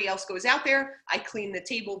 nobody else goes out there. I clean the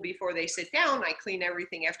table before they sit down. I clean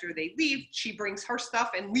everything after they leave. She brings her stuff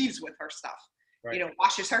and leaves with her stuff. Right. You know,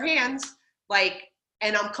 washes her hands,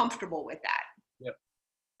 and I'm comfortable with that. Yep.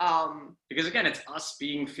 Because again, it's us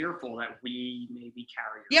being fearful that we may be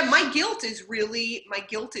carriers. Yeah, my guilt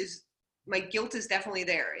is definitely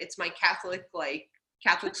there. It's my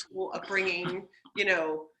Catholic school upbringing, you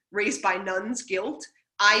know, raised by nuns guilt.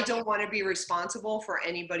 I don't want to be responsible for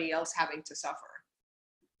anybody else having to suffer.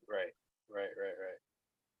 Right.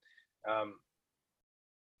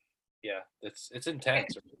 Yeah, it's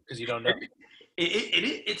intense because you don't know.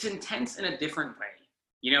 It's intense in a different way.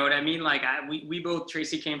 You know what I mean? Like we both,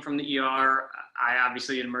 Tracy came from the ER. I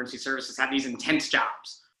obviously in emergency services have these intense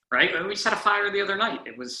jobs, right? We just had a fire the other night.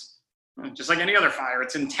 It was just like any other fire.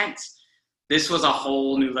 It's intense. This was a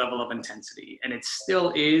whole new level of intensity, and it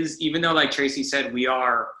still is, even though, like Tracy said, we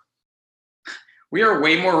are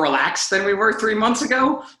way more relaxed than we were 3 months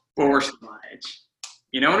ago, but we're still on edge.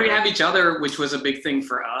 You know, when we have each other, which was a big thing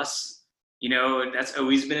for us, you know, that's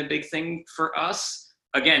always been a big thing for us.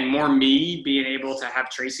 Again, more me being able to have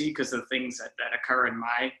Tracy because of the things that occur in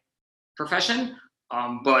my profession.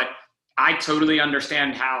 But I totally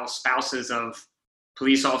understand how spouses of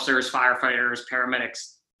police officers, firefighters,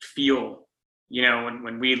 paramedics feel. You know,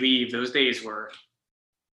 when we leave, those days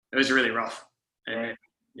it was really rough. And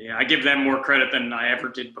I give them more credit than I ever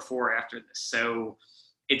did before after this. So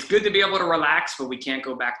it's good to be able to relax, but we can't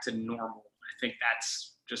go back to normal. I think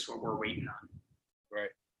that's just what we're waiting on. Right.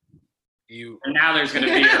 And now there's going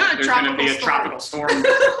to be a tropical storm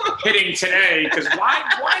hitting today, because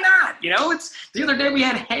why not? You know, it's the other day we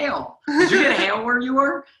had hail. Did you get hail where you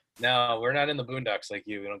were? No, we're not in the boondocks like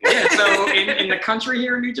you. We don't get so in the country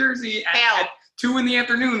here in New Jersey at 2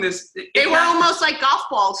 p.m, they were almost like golf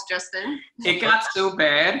balls, Justin. It got so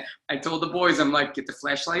bad. I told the boys, I'm like, get the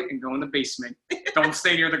flashlight and go in the basement. Don't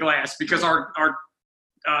stay near the glass, because our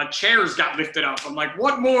chairs got lifted up. I'm like,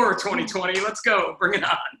 what more 2020? Let's go. Bring it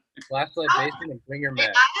on. Flashlight basement and bring your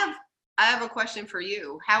mat. I have a question for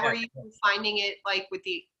you. How are you finding it, like, with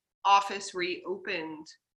the office reopened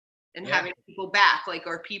and having people back? Like,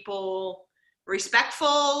 are people respectful?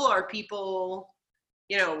 Are people,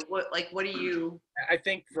 you know, what do you? I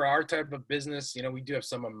think for our type of business, you know, we do have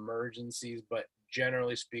some emergencies, but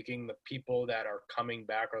generally speaking, the people that are coming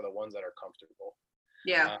back are the ones that are comfortable.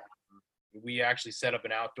 Yeah. We actually set up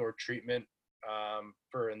an outdoor treatment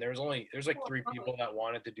and there's like 3 people that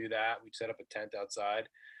wanted to do that. We set up a tent outside.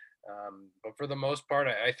 But for the most part,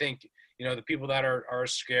 I think, you know, the people that are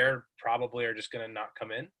scared probably are just going to not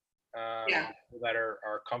come in. People that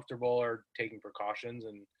are comfortable are taking precautions,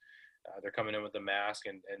 and they're coming in with a mask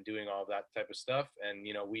and doing all that type of stuff. And,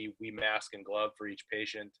 you know, we mask and glove for each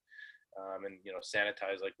patient, and, you know,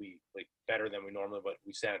 sanitize like better than we normally, but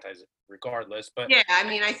we sanitize it regardless. But yeah, I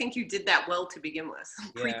mean, I think you did that well to begin with.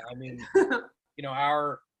 Yeah, I mean, you know,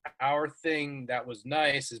 our thing that was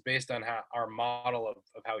nice is based on how our model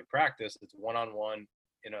of how we practice. It's one-on-one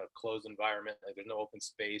in a closed environment. Like, there's no open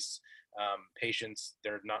space. Patients,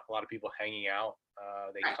 there are not a lot of people hanging out.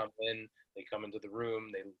 They come into the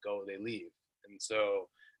room, they go, they leave. And so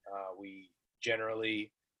we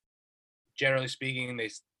generally speaking, they,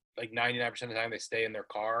 like 99% of the time, they stay in their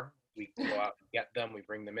car. We go out and get them, we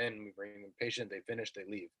bring them in, we bring them patient, they finish, they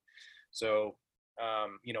leave. So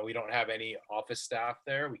We don't have any office staff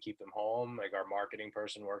there. We keep them home. Like our marketing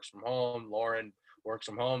person works from home. Lauren works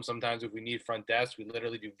from home. Sometimes if we need front desk, we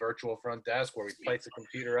literally do virtual front desk where we place the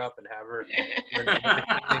computer up and have her.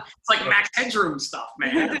 It's like Max Headroom stuff,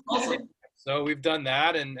 man. Awesome. So we've done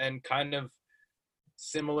that and kind of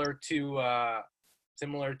similar to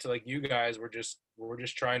like you guys, we're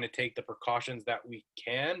just trying to take the precautions that we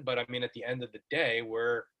can. But I mean, at the end of the day,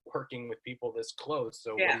 we're working with people this close.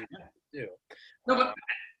 So what do you do? No, but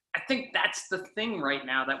I think that's the thing right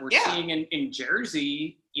now that we're seeing in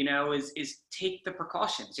Jersey, is take the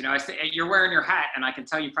precautions. I say you're wearing your hat, and I can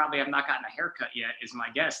tell you probably have not gotten a haircut yet, is my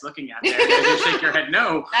guess looking at it. You shake your head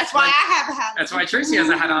no. That's why I have a hat. That's why Tracy has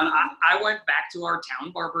a hat on. I went back to our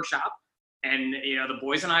town barber shop, and the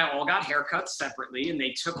boys and I all got haircuts separately, and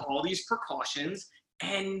they took all these precautions,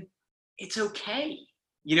 and it's okay.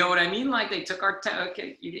 You know what I mean? Like they took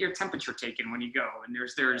your temperature taken when you go, and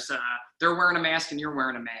they're wearing a mask and you're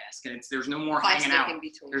wearing a mask, and there's no more plastic hanging out.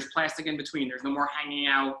 There's plastic in between. There's no more hanging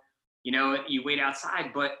out. You wait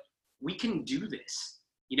outside, but we can do this.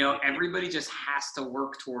 Everybody just has to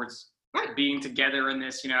work towards being together in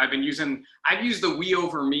this. I've used the "We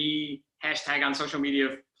Over Me" hashtag on social media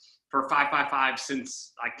for 555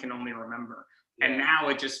 since I can only remember, and now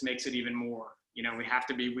it just makes it even more. We have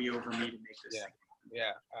to be "We Over Me" to make this.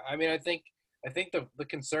 Yeah. I mean, I think the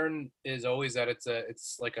concern is always that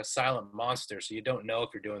it's like a silent monster. So you don't know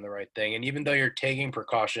if you're doing the right thing. And even though you're taking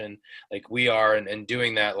precaution like we are and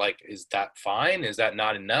doing that, like, is that fine? Is that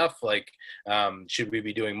not enough? Like, should we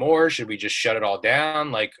be doing more? Should we just shut it all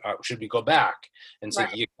down? Like, should we go back? And so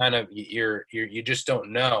you kind of, you just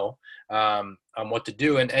don't know what to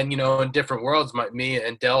do. And in different worlds, me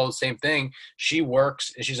and Dell, same thing. She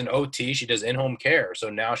works, she's an OT, she does in-home care. So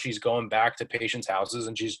now she's going back to patients' houses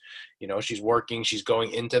and she's working, she's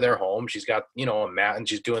going into their home. She's got, a mat and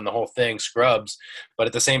she's doing the whole thing, scrubs. But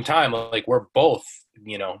at the same time, like we're both,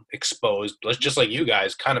 exposed, just like you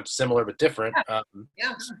guys, kind of similar but different.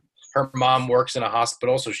 Her mom works in a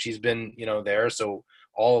hospital, so she's been, there. So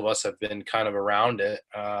all of us have been kind of around it,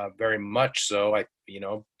 very much so.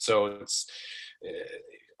 So it's,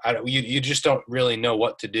 you just don't really know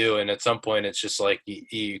what to do, and at some point, it's just like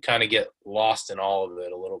you kind of get lost in all of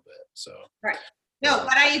it a little bit. So right. No,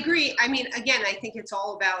 but I agree. I mean, again, I think it's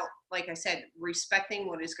all about, like I said, respecting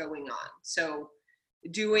what is going on. So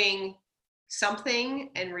doing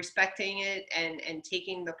something and respecting it and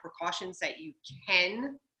taking the precautions that you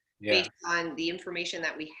can based on the information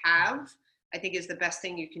that we have, I think is the best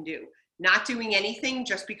thing you can do. Not doing anything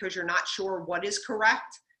just because you're not sure what is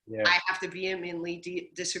correct, I have to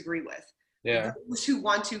vehemently disagree with. Those who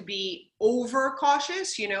want to be over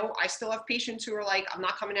cautious, I still have patients who are like, I'm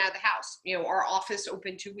not coming out of the house. Our office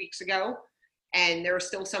opened 2 weeks ago, and there are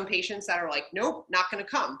still some patients that are like, nope, not going to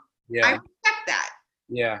come. I respect that.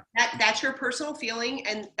 That's your personal feeling,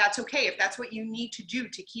 and that's okay. If that's what you need to do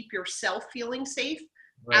to keep yourself feeling safe,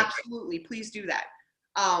 absolutely, please do that.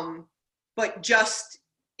 But just,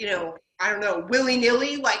 I don't know,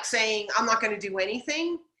 willy-nilly, like saying, I'm not going to do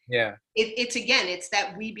anything. It's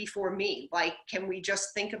that we before me. Like, can we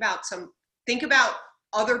just think about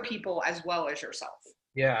other people as well as yourself?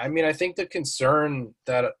 I mean, I think the concern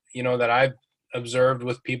that, that I've observed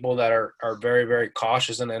with people that are very, very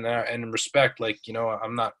cautious and respect, like,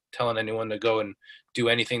 I'm not telling anyone to go and do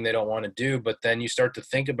anything they don't want to do, but then you start to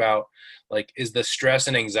think about, like, is the stress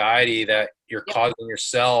and anxiety that you're causing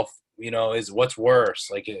yourself, is what's worse.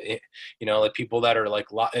 Like, like people that are like,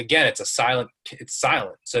 again, it's silent.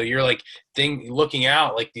 So you're like looking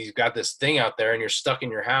out, like you've got this thing out there and you're stuck in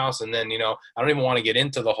your house. And then, I don't even want to get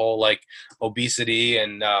into the whole like obesity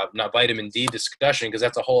and not vitamin D discussion, because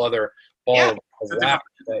that's a whole other ball of wax.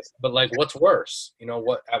 But like, what's worse?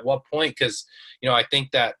 At what point? Because, I think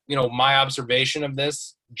that, my observation of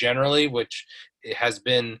this generally, which it has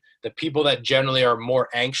been the people that generally are more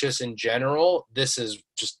anxious in general, this is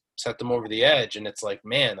just set them over the edge. And it's like,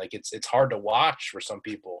 man, like it's hard to watch for some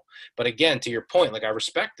people. But again, to your point, like I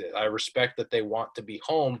respect it. I respect that they want to be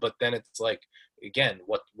home, but then it's like, again,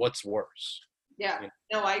 what's worse?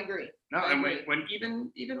 No, I agree. No, and when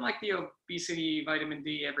even like the obesity, vitamin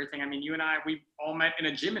D, everything, I mean, you and I, we all met in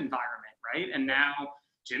a gym environment, right? And now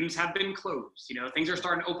gyms have been closed. Things are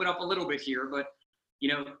starting to open up a little bit here, but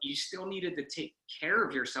you still needed to take care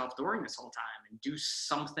of yourself during this whole time and do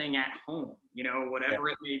something at home, whatever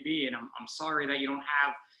it may be. And I'm sorry that you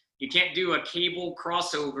can't do a cable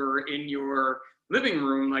crossover in your living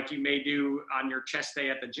room like you may do on your chest day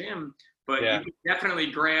at the gym, but you can definitely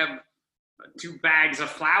grab 2 bags of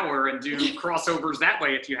flour and do crossovers that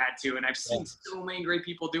way if you had to. And I've seen so many great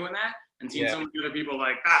people doing that, and seen so many other people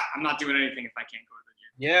like, I'm not doing anything if I can't go to the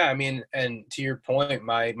gym. Yeah, I mean, and to your point,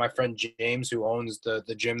 my friend James, who owns the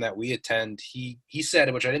gym that we attend, he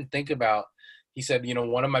said, which I didn't think about. He said,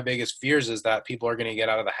 one of my biggest fears is that people are going to get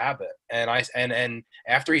out of the habit. And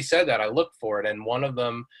after he said that, I looked for it, and one of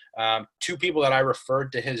them, two people that I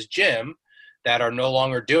referred to his gym that are no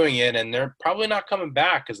longer doing it, and they're probably not coming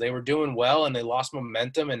back because they were doing well and they lost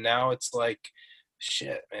momentum, and now it's like,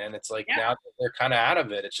 shit, man, it's like now they're kind of out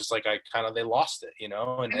of it. It's just like they lost it,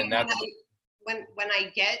 and that's. When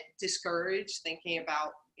I get discouraged thinking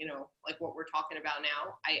about, like what we're talking about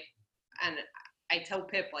now, I tell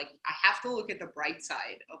Pip, like, I have to look at the bright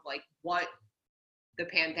side of like what the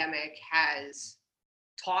pandemic has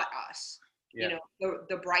taught us. Yeah.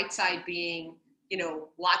 The bright side being,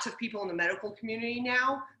 lots of people in the medical community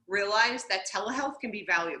now realize that telehealth can be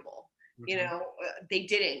valuable. They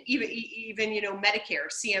didn't even Medicare,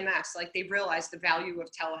 CMS, like they realized the value of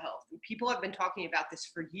telehealth. And people have been talking about this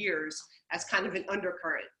for years as kind of an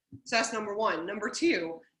undercurrent. So that's number one. Number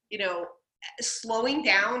two, slowing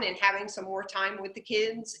down and having some more time with the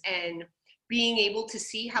kids and being able to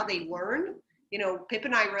see how they learn. Pip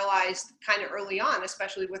and I realized kind of early on,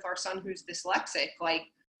 especially with our son who's dyslexic, like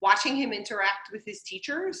watching him interact with his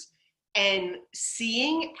teachers and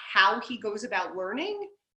seeing how he goes about learning.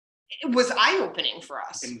 It was eye-opening for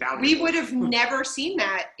us. Invaluable. We would have never seen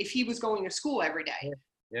that if he was going to school every day.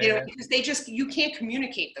 Yeah. Because you can't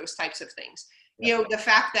communicate those types of things. Yeah. The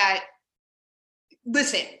fact that,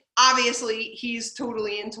 listen, obviously he's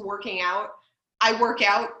totally into working out. I work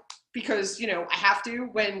out because, I have to.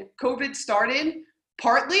 When COVID started,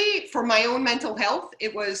 partly for my own mental health,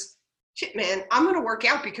 it was, shit, man, I'm going to work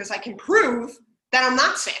out because I can prove that I'm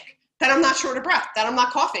not sick, that I'm not short of breath, that I'm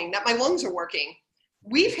not coughing, that my lungs are working.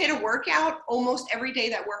 We've hit a workout almost every day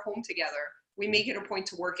that we're home together. We make it a point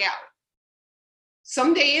to work out.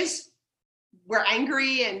 Some days we're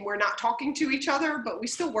angry and we're not talking to each other, but we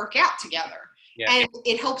still work out together. Yeah. And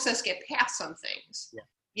it helps us get past some things. Yeah.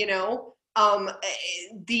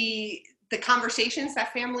 The conversations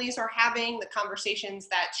that families are having, the conversations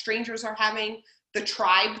that strangers are having, the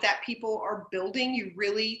tribe that people are building, you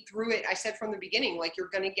really, through it, I said from the beginning, like you're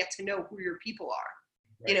going to get to know who your people are.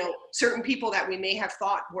 Right. Certain people that we may have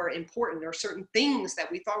thought were important or certain things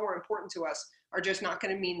that we thought were important to us are just not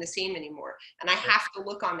going to mean the same anymore. And I have to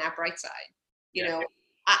look on that bright side.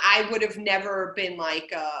 I would have never been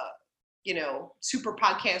like, super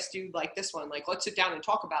podcast dude like this one. Like, let's sit down and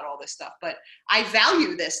talk about all this stuff. But I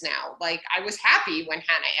value this now. Like, I was happy when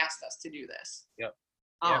Hannah asked us to do this. Yep.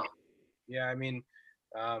 Yeah. I mean,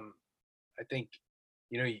 I think,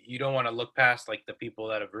 you don't want to look past like the people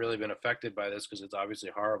that have really been affected by this because it's obviously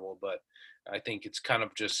horrible, but I think it's kind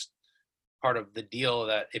of just part of the deal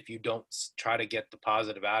that if you don't try to get the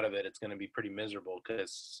positive out of it, it's going to be pretty miserable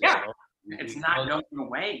because it's not going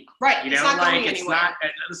away. Right. It's not going anywhere.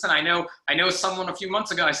 Listen, I know someone a few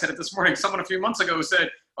months ago, I said it this morning, someone a few months ago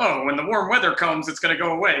said, oh, when the warm weather comes, it's going to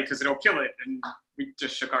go away because it'll kill it. And we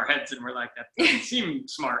just shook our heads and we're like, that doesn't seem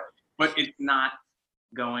smart, but it's not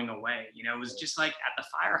going away. It was just like at the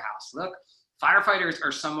firehouse. Look, firefighters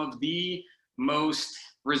are some of the most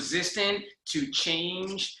resistant to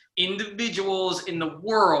change individuals in the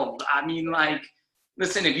world. I mean, like,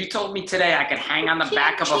 listen, if you told me today I could hang on the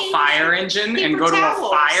back of a fire engine and go to a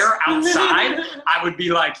fire outside, I would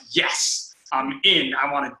be like, yes, I'm in.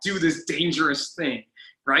 I want to do this dangerous thing,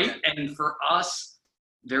 right? And for us,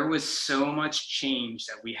 there was so much change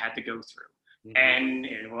that we had to go through. Mm-hmm. And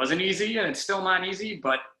it wasn't easy, and it's still not easy,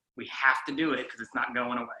 but we have to do it because it's not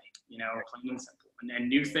going away, plain and simple. And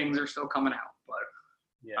new things are still coming out, but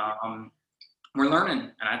we're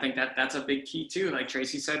learning. And I think that's a big key too. Like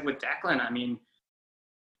Tracy said with Declan, I mean,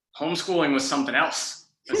 homeschooling was something else.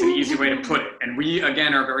 That's an easy way to put it. And we,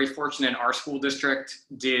 again, are very fortunate. Our school district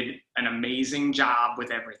did an amazing job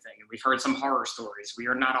with everything. And we've heard some horror stories. We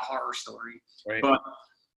are not a horror story, right. But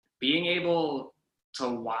being able to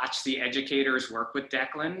watch the educators work with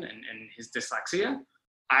Declan and his dyslexia.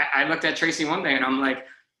 I looked at Tracy one day and I'm like,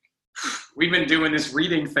 we've been doing this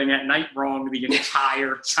reading thing at night wrong the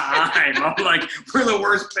entire time. I'm like, we're the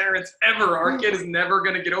worst parents ever. Our kid is never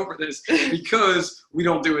going to get over this because we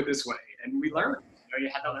don't do it this way. And we learned, you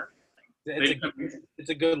had to learn. It's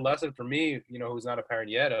a good lesson for me, who's not a parent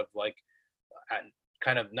yet, of like,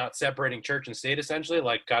 kind of not separating church and state, essentially,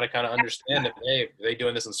 like got to kind of understand that, hey, are they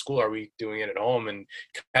doing this in school? Are we doing it at home? And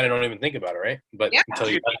kind of don't even think about it, right? But until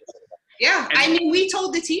you I mean, we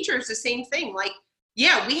told the teachers the same thing. Like,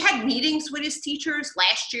 we had meetings with his teachers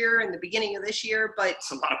last year and the beginning of this year, but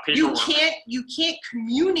it's a lot of paperwork. You can't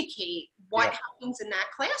communicate what happens in that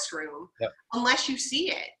classroom unless you see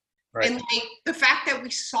it. Right. And like the fact that we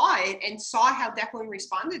saw it and saw how Declan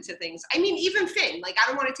responded to things. I mean, even Finn, like I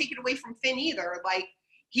don't want to take it away from Finn either. Like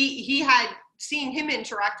he had, seeing him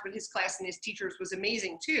interact with his class and his teachers was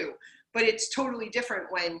amazing too. But it's totally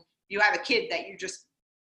different when you have a kid that you just,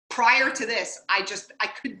 prior to this, I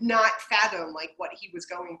could not fathom like what he was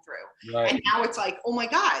going through. Right. And now it's like, oh my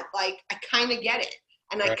God, like I kind of get it.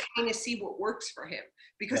 And I kind of see what works for him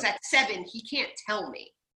because at 7, he can't tell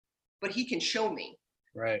me, but he can show me.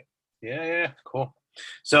 Right. Yeah. Cool.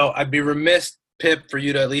 So I'd be remiss, Pip, for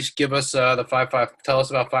you to at least give us the 5-5. Tell us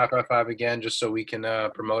about 5-5-5 again, just so we can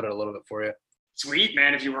promote it a little bit for you. Sweet,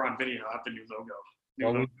 man. If you were on video, I'll have the new logo.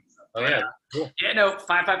 Yeah. Cool. Yeah, no,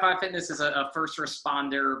 555 Fitness is a first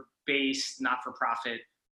responder-based, not-for-profit.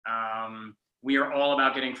 We are all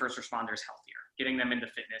about getting first responders healthier, getting them into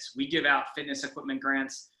fitness. We give out fitness equipment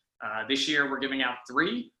grants. This year, we're giving out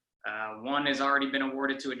 3. One has already been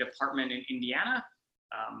awarded to a department in Indiana.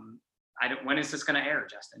 When is this going to air,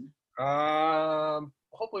 Justin?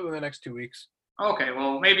 Hopefully within the next 2 weeks. Okay,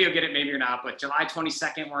 well, maybe you'll get it, maybe you're not. But July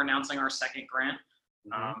 22nd, we're announcing our second grant.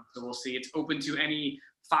 So we'll see. It's open to any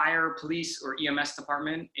fire, police, or EMS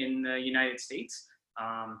department in the United States.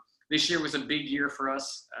 This year was a big year for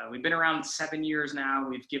us. We've been around 7 years now.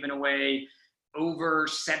 We've given away over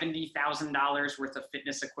 $70,000 worth of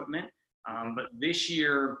fitness equipment. But this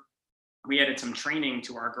year, we added some training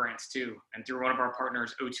to our grants too. And through one of our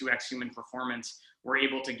partners, O2X Human Performance, we're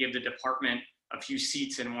able to give the department a few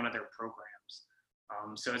seats in one of their programs.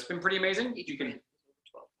 So it's been pretty amazing.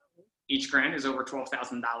 Each grant is over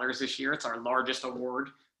 $12,000 this year. It's our largest award.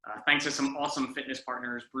 Thanks to some awesome fitness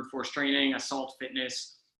partners, Brute Force Training, Assault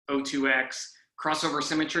Fitness, O2X, Crossover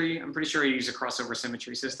Symmetry. I'm pretty sure you use a Crossover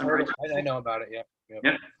Symmetry system, right? I know about it, Yep.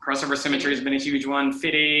 Crossover Symmetry has been a huge one.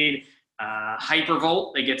 FitAid,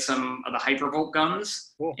 Hypervolt, they get some of the Hypervolt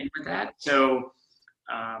guns in with that. So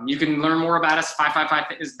you can learn more about us,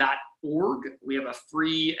 555fitness.org. We have a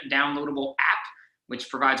free downloadable app which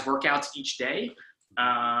provides workouts each day.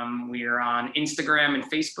 We are on Instagram and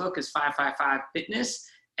Facebook as 555 Fitness.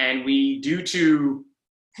 And we, due to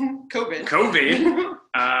COVID,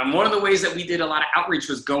 one of the ways that we did a lot of outreach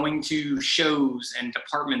was going to shows and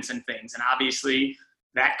departments and things. And obviously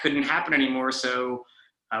that couldn't happen anymore. So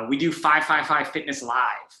we do 555 Fitness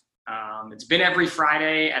Live. It's been every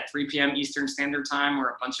Friday at 3 p.m. Eastern Standard Time,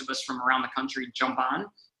 where a bunch of us from around the country jump on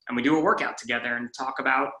and we do a workout together and talk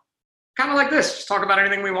about kind of like this, just talk about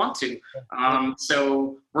anything we want to.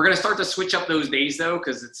 So we're going to start to switch up those days though,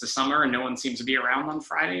 because it's the summer and no one seems to be around on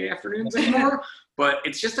Friday afternoons anymore. But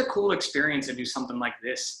it's just a cool experience to do something like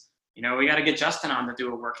this. You know, we got to get Justin on to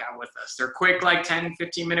do a workout with us. They're quick, like 10,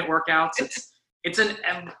 15-minute workouts.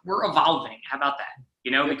 We're evolving. How about that?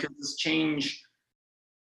 You know, because this change,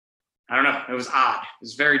 I don't know, it was odd. It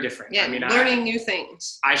was very different. Yeah, learning new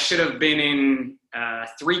things. I should have been in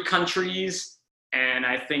 3 countries and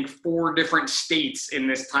I think 4 different states in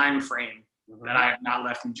this time frame that I have not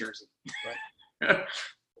left New Jersey. Right.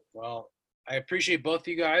 Well, I appreciate both of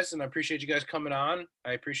you guys, and I appreciate you guys coming on.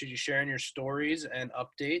 I appreciate you sharing your stories and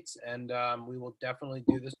updates, and we will definitely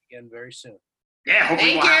do this again very soon. Yeah,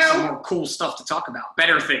 hopefully we'll have some more cool stuff to talk about.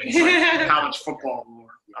 Better things like college football or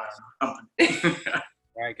something.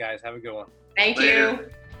 All right, guys, have a good one. Thank you.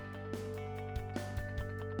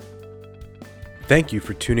 Thank you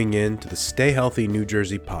for tuning in to the Stay Healthy New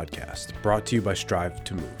Jersey podcast, brought to you by Strive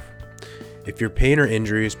to Move. If your pain or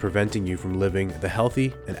injury is preventing you from living the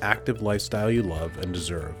healthy and active lifestyle you love and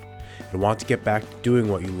deserve, and want to get back to doing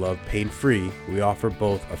what you love pain-free, we offer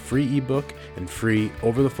both a free ebook and free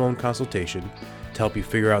over-the-phone consultation to help you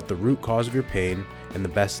figure out the root cause of your pain and the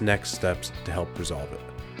best next steps to help resolve it.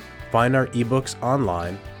 Find our ebooks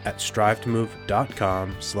online at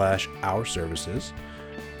strivetomove.com/ourservices.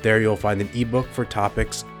 There you'll find an ebook for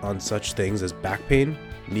topics on such things as back pain,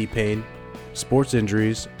 knee pain, sports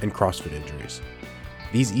injuries, and CrossFit injuries.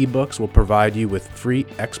 These ebooks will provide you with free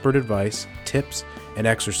expert advice, tips, and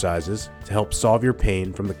exercises to help solve your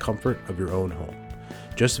pain from the comfort of your own home.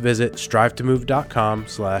 Just visit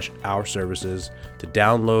strivetomove.com/ourservices to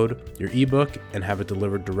download your ebook and have it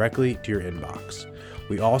delivered directly to your inbox.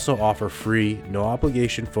 We also offer free,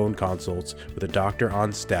 no-obligation phone consults with a doctor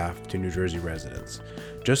on staff to New Jersey residents.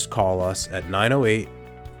 Just call us at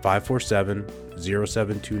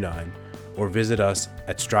 908-547-0729 or visit us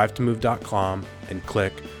at strivetomove.com and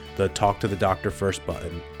click the Talk to the Doctor First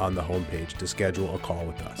button on the homepage to schedule a call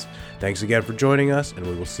with us. Thanks again for joining us, and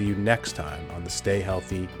we will see you next time on the Stay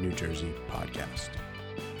Healthy New Jersey podcast.